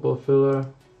the football filler.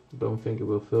 Don't think it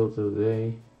will fill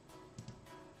today.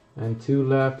 And 2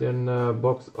 left in the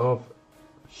box of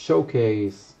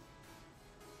showcase.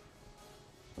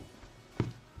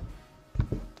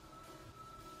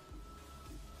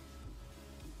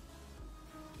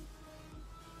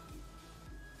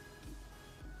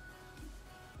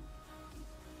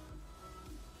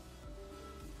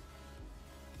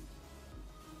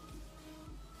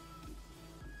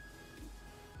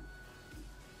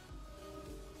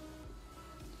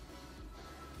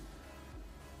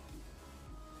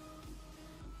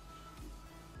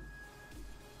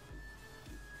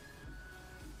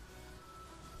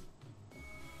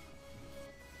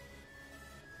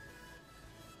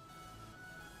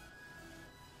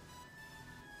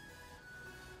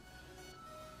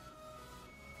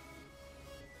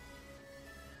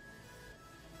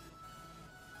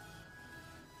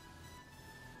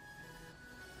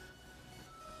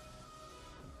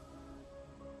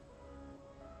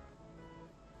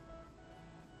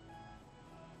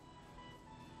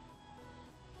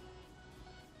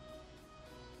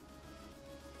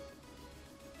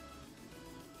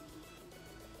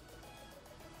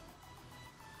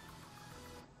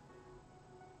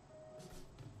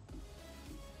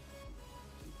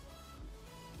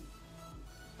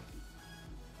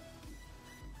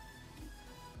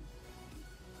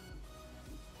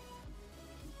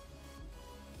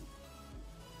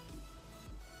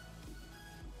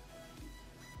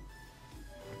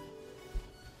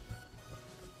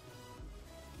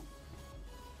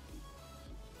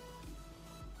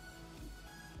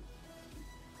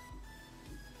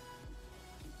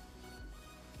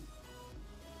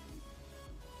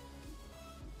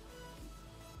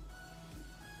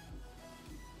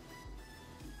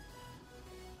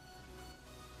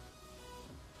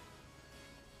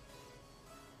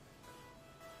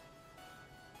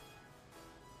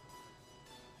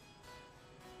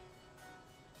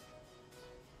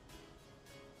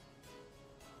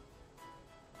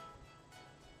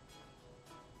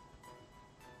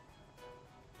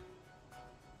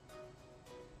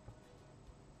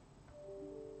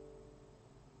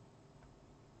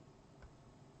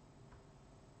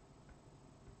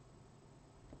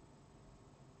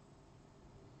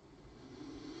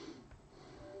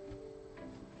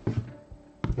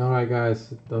 Alright,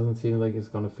 guys, it doesn't seem like it's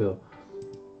gonna fill.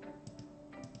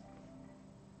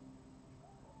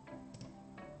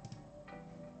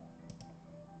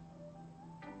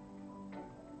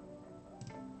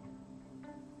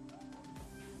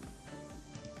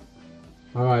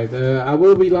 Alright, I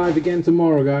will be live again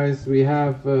tomorrow, guys. We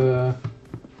have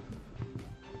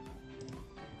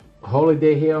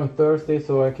holiday here on Thursday,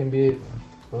 so I can be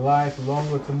live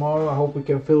longer tomorrow. I hope we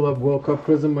can fill up World Cup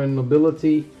Prism and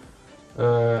Nobility.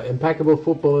 Impeccable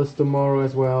Football is tomorrow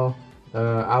as well.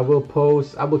 I will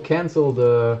cancel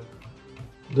the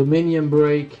Dominion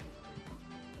break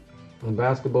and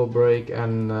basketball break,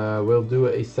 and we'll do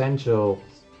an essential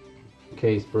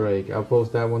case break. I'll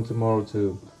post that one tomorrow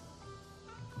too.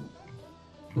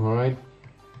 Alright,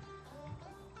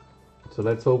 so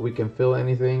let's hope we can fill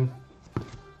anything.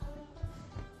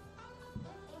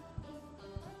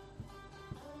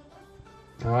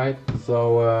 Alright,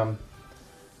 so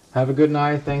have a good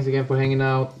night. Thanks again for hanging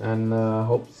out, and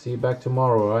hope to see you back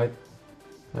tomorrow. Alright.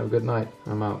 Have a good night.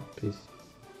 I'm out. Peace.